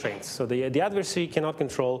three constraints. So the adversary cannot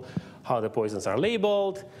control how the poisons are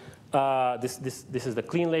labeled. This is the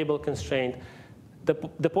clean label constraint.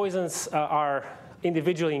 The poisons are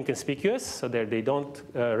individually inconspicuous, so they don't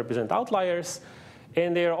represent outliers.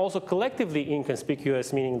 And they are also collectively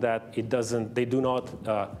inconspicuous, meaning that they do not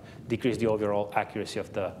decrease the overall accuracy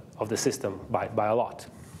of the system by a lot.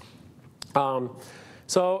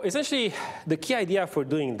 So essentially, the key idea for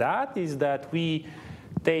doing that is that we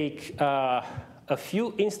take a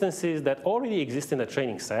few instances that already exist in the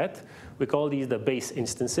training set. We call these the base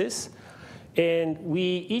instances. And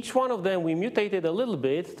each one of them, we mutated a little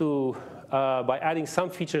bit by adding some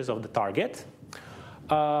features of the target.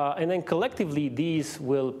 And then collectively, these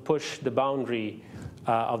will push the boundary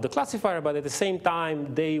of the classifier, but at the same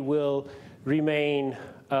time, they will remain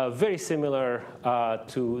very similar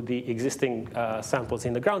to the existing samples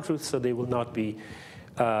in the ground truth, so they will not be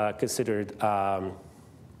considered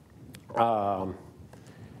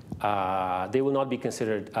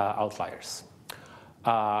outliers.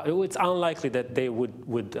 It's unlikely that they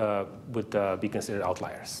would be considered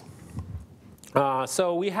outliers.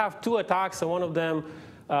 So we have two attacks, and one of them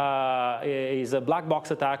is a black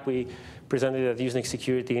box attack. We presented at Usenix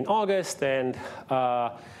Security in August, and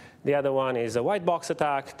the other one is a white box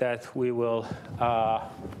attack that we will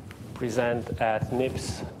present at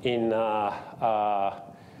NIPS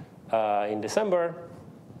in December.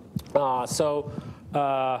 So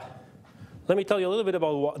let me tell you a little bit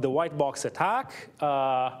about the white box attack.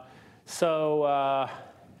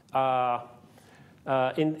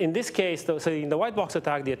 In this case, so in the white box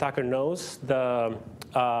attack, the attacker knows the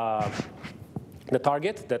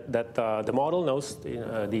target, that the model knows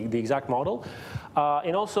the exact model.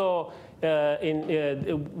 And also,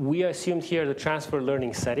 we assumed here the transfer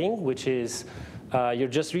learning setting, which is you're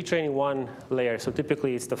just retraining one layer. So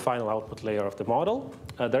typically, it's the final output layer of the model.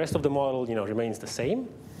 The rest of the model remains the same.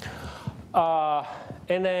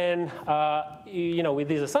 And then, with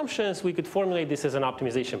these assumptions, we could formulate this as an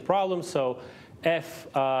optimization problem. So f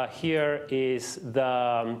here is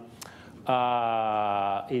the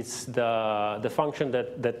function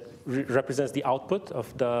that represents the output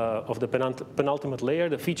of the penultimate layer,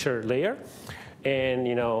 the feature layer, and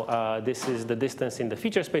this is the distance in the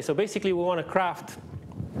feature space. So basically, we want to craft.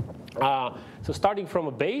 So starting from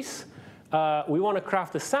a base, we want to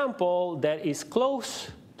craft a sample that is close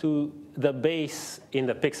to the base in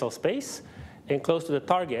the pixel space and close to the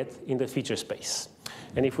target in the feature space.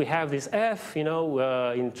 And if we have this f,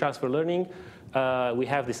 in transfer learning, we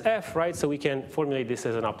have this f, right? So we can formulate this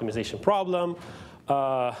as an optimization problem.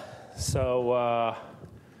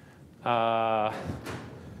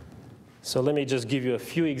 So let me just give you a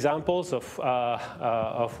few examples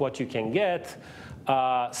of what you can get.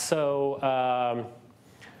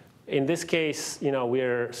 In this case, we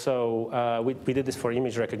did this for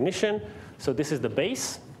image recognition. So this is the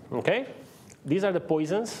base, okay? These are the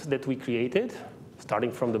poisons that we created,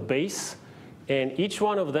 starting from the base. And each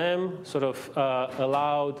one of them sort of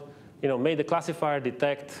allowed, made the classifier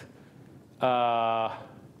detect, right,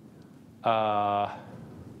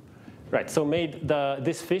 so made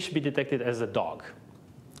this fish be detected as a dog.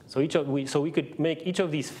 So we could make each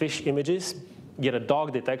of these fish images get a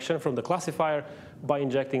dog detection from the classifier by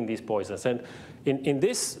injecting these poisons. And in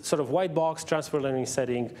this sort of white box transfer learning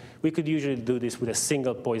setting, we could usually do this with a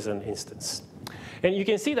single poison instance. And you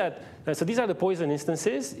can see that, so these are the poison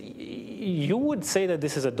instances. You would say that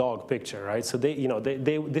this is a dog picture, right? So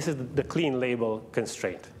this is the clean label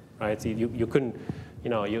constraint, right? So you couldn't,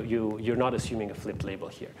 you're not assuming a flipped label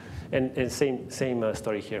here. And same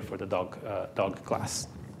story here for the dog class.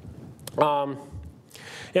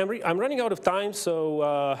 Yeah, I'm running out of time,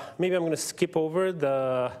 so maybe I'm going to skip over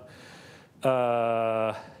the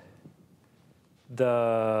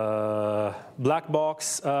black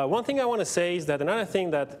box. One thing I want to say is that another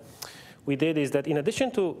thing that we did is that in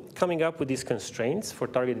addition to coming up with these constraints for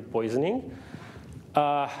targeted poisoning,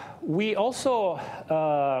 we also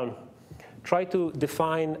try to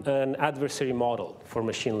define an adversary model for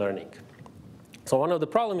machine learning. So one of the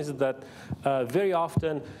problems is that very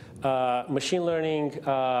often machine learning,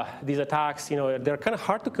 these attacks, they're kind of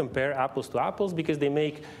hard to compare apples to apples because they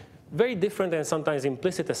make very different and sometimes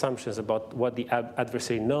implicit assumptions about what the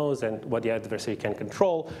adversary knows and what the adversary can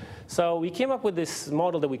control. So we came up with this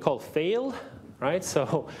model that we call FAIL, right?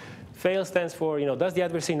 So FAIL stands for, does the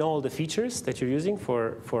adversary know all the features that you're using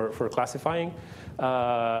for classifying?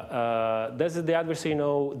 Does the adversary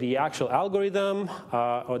know the actual algorithm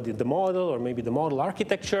or the model or maybe the model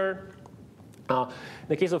architecture? In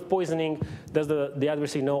the case of poisoning, does the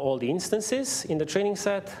adversary know all the instances in the training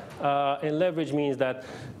set? And leverage means that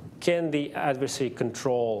can the adversary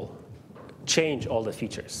change all the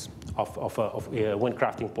features when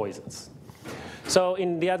crafting poisons? So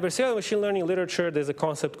in the adversarial machine learning literature, there's a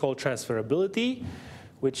concept called transferability,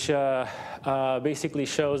 which basically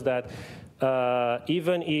shows that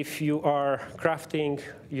even if you are crafting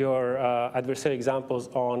your adversarial examples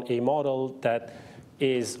on a model that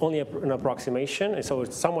is only an approximation, and so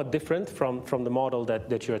it's somewhat different from the model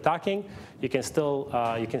that you're attacking, you can still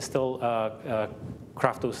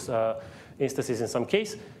craft those instances in some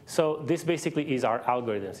case. So this basically is our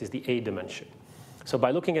algorithms, is the A dimension. So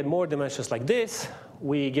by looking at more dimensions like this,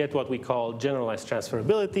 we get what we call generalized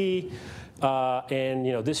transferability,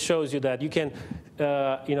 and this shows you that you can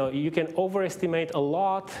overestimate a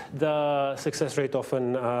lot the success rate of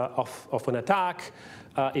an attack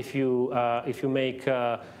if you make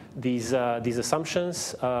these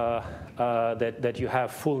assumptions that you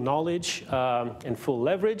have full knowledge and full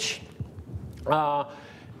leverage.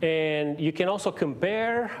 And you can also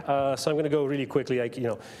compare. So I'm going to go really quickly.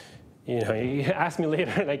 You ask me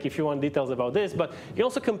later, if you want details about this. But you can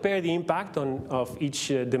also compare the impact of each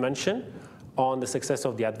dimension on the success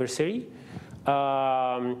of the adversary.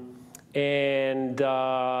 And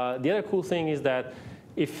the other cool thing is that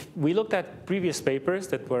if we looked at previous papers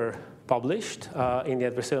that were published in the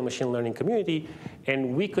adversarial machine learning community,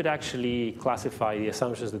 and we could actually classify the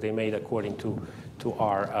assumptions that they made according to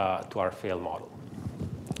our FAIL model.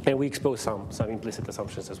 And we expose some implicit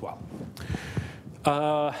assumptions as well.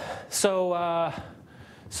 So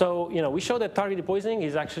we show that targeted poisoning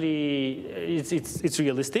is actually it's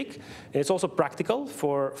realistic, and it's also practical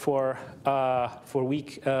for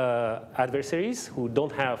weak adversaries who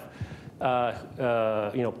don't have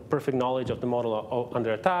perfect knowledge of the model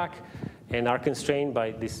under attack, and are constrained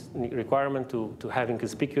by this requirement to having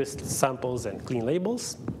conspicuous samples and clean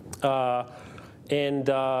labels.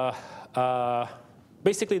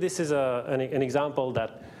 Basically, this is an example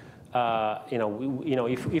that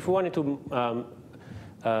if we wanted to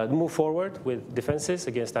move forward with defenses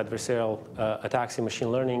against adversarial attacks in machine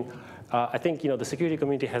learning, I think the security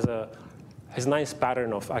community has a nice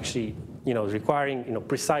pattern of actually requiring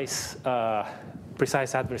precise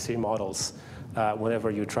adversary models whenever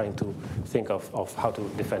you're trying to think of how to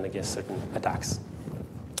defend against certain attacks.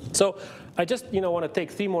 So I just want to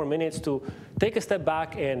take 3 more minutes to take a step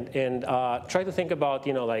back and try to think about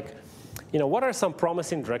what are some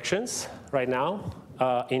promising directions right now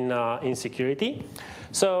in security.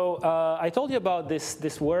 So I told you about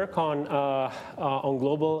this work on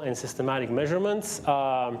global and systematic measurements.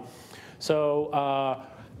 We're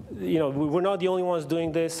not the only ones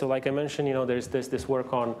doing this. So like I mentioned, there's this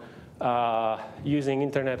work on using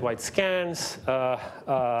internet-wide scans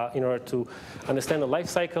in order to understand the life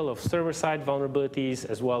cycle of server-side vulnerabilities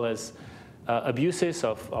as well as abuses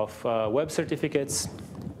of web certificates.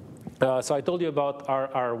 So I told you about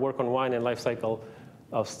our work on wine and life cycle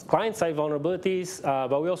of client-side vulnerabilities,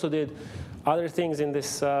 but we also did other things in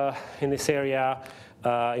this area.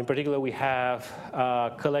 In particular, we have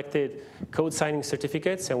collected code signing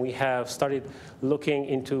certificates, and we have started looking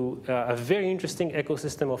into a very interesting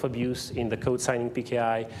ecosystem of abuse in the code signing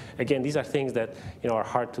PKI. Again, these are things that are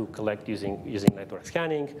hard to collect using network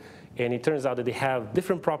scanning, and it turns out that they have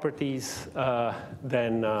different properties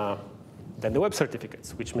than the web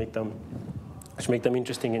certificates, which make them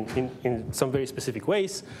interesting in some very specific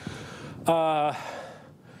ways.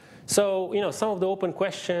 So some of the open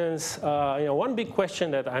questions. One big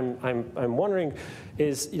question that I'm wondering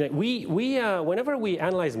is whenever we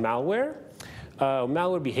analyze malware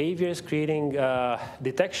behaviors, creating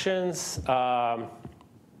detections,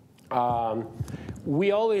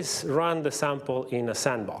 we always run the sample in a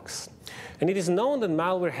sandbox. And it is known that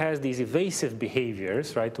malware has these evasive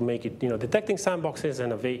behaviors, right, to make it, detecting sandboxes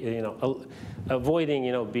and avoiding,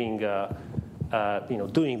 being,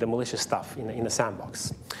 doing the malicious stuff in a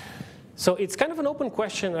sandbox. So it's kind of an open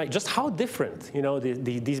question, like just how different,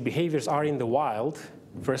 these behaviors are in the wild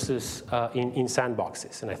versus in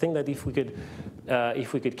sandboxes. And I think that if we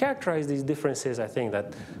could characterize these differences, I think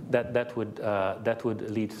that would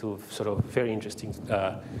lead to sort of very interesting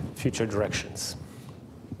future directions.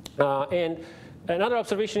 And another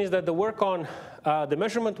observation is that the work on the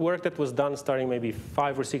measurement work that was done starting maybe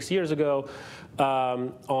 5 or 6 years ago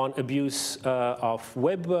on abuse of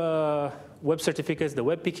web certificates, the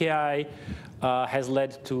web PKI, has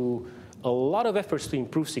led to a lot of efforts to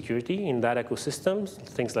improve security in that ecosystem.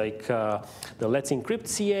 Things like the Let's Encrypt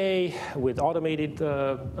CA with automated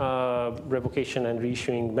revocation and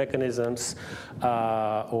reissuing mechanisms,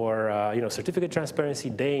 or certificate transparency,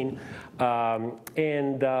 DANE,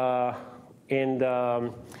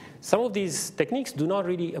 some of these techniques do not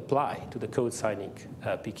really apply to the code signing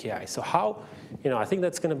PKI. So how, I think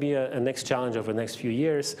that's going to be a next challenge over the next few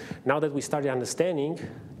years. Now that we started understanding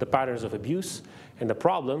the patterns of abuse and the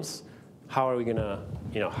problems, what are we going to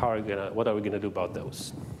do about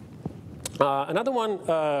those? Another one,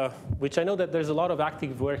 which I know that there's a lot of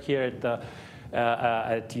active work here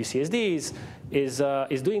at UCSD,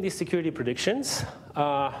 is doing these security predictions.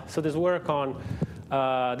 So there's work on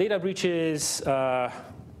data breaches,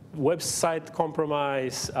 website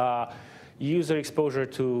compromise, user exposure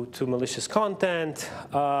to malicious content,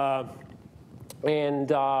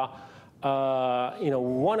 and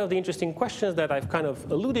one of the interesting questions that I've kind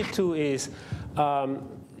of alluded to is,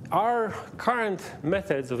 our current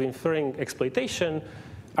methods of inferring exploitation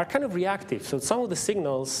are kind of reactive. So some of the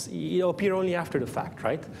signals appear only after the fact,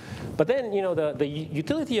 right? But then the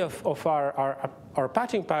utility of our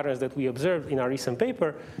patching patterns that we observed in our recent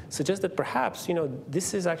paper suggests that perhaps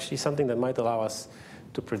this is actually something that might allow us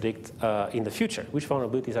to predict in the future which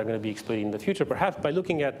vulnerabilities are going to be exploited in the future, perhaps by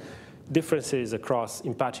looking at differences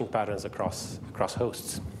in patching patterns across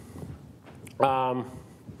hosts.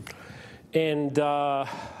 In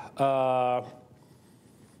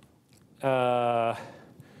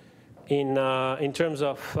terms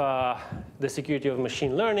of the security of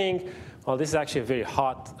machine learning, Well, this is actually a very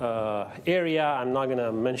hot area. I'm not going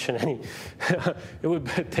to mention any. It would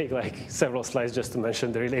take like several slides just to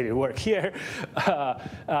mention the related work here.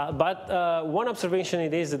 But one observation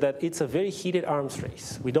it is that it's a very heated arms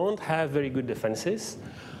race. We don't have very good defenses.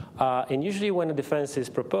 And usually when a defense is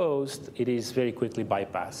proposed, it is very quickly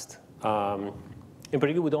bypassed. In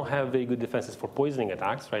particular, we don't have very good defenses for poisoning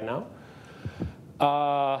attacks right now.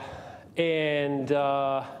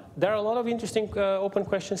 There are a lot of interesting open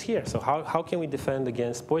questions here. So how can we defend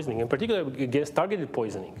against poisoning, in particular against targeted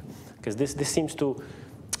poisoning? Because this seems to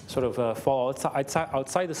sort of fall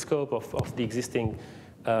outside the scope of the existing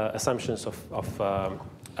assumptions of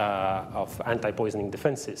anti-poisoning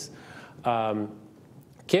defenses.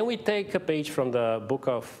 Can we take a page from the book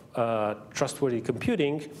of Trustworthy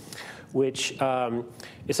Computing, which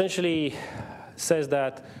essentially says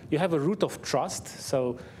that you have a root of trust.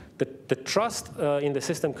 So the trust in the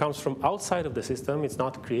system comes from outside of the system. It's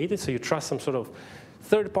not created. So you trust some sort of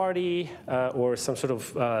third party or some sort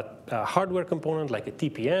of hardware component like a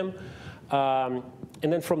TPM.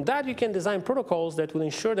 And then from that, you can design protocols that will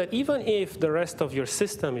ensure that even if the rest of your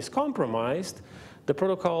system is compromised, the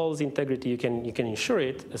protocol's integrity, you can ensure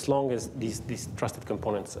it as long as these trusted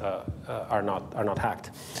components are not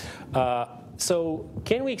hacked. So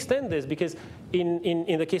can we extend this? Because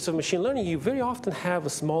in the case of machine learning, you very often have a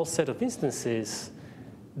small set of instances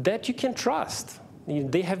that you can trust.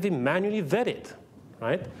 They have been manually vetted,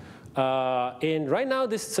 right? And right now,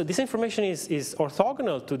 this information is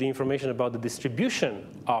orthogonal to the information about the distribution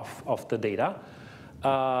of the data.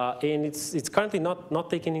 And it's currently not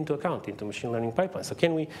taken into account into machine learning pipelines. So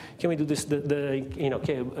can we do this?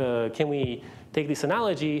 Can we take this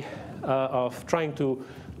analogy of trying to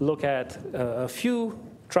look at a few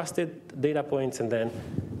trusted data points and then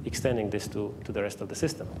extending this to the rest of the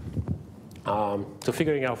system? So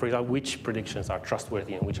figuring out, for example, which predictions are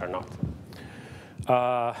trustworthy and which are not.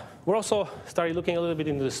 We're also started looking a little bit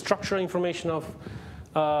into the structural information of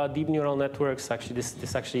deep neural networks. Actually,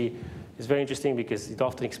 this actually is very interesting because it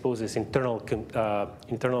often exposes internal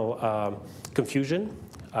confusion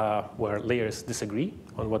where layers disagree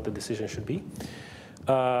on what the decision should be,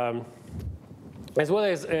 as well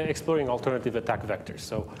as exploring alternative attack vectors.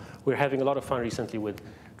 So we're having a lot of fun recently with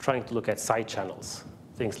trying to look at side channels,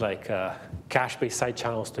 things like cache-based side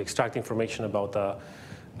channels to extract information about a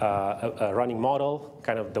running model,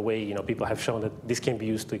 kind of the way people have shown that this can be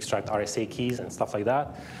used to extract RSA keys and stuff like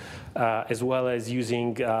that. As well as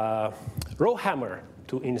using rowhammer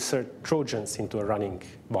to insert Trojans into a running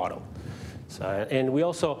model. So, and we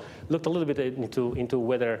also looked a little bit into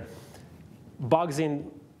whether bugs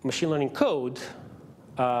in machine learning code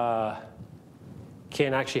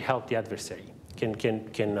can actually help the adversary, can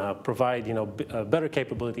provide better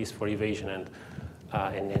capabilities for evasion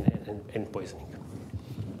and poisoning.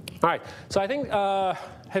 All right, so I think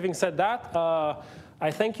having said that, I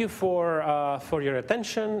thank you for your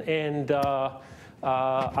attention, and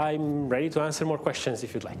I'm ready to answer more questions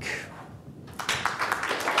if you'd like.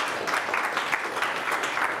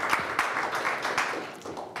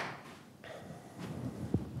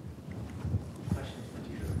 Questions for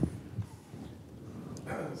Tudor?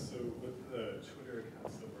 So with the Twitter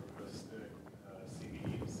accounts that were posting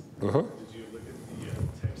CVEs, did you look at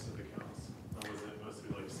the types of accounts? Or was it mostly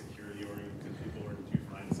like security-oriented people, or did you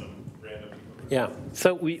find some random people? Yeah,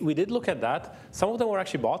 so we did look at that. Some of them were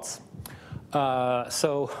actually bots.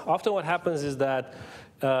 So often what happens is that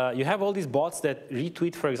you have all these bots that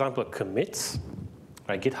retweet, for example, commits,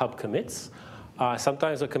 right? GitHub commits.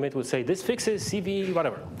 Sometimes a commit would say, this fixes CV,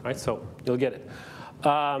 whatever, right? So you'll get it.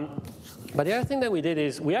 But the other thing that we did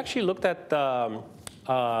is we actually looked at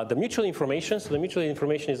the mutual information. So the mutual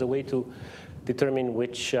information is a way to determine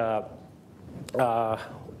which of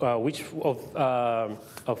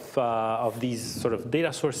these sort of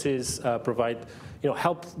data sources provide,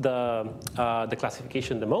 help the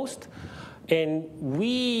classification the most. And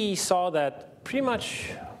we saw that pretty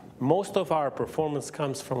much most of our performance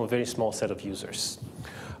comes from a very small set of users.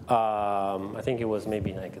 I think it was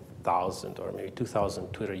maybe like 1,000 or maybe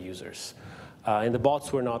 2,000 Twitter users. And the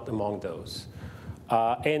bots were not among those.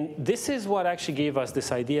 And this is what actually gave us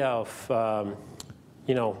this idea of,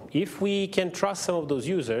 if we can trust some of those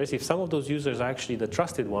users, if some of those users are actually the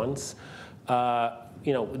trusted ones,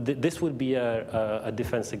 this would be a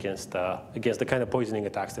defense against the kind of poisoning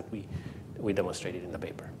attacks that we demonstrated in the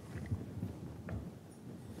paper.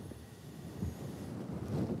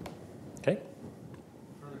 Okay.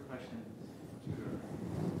 Further questions?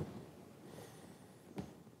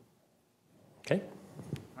 Okay.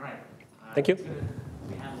 All right. Thank you. Good.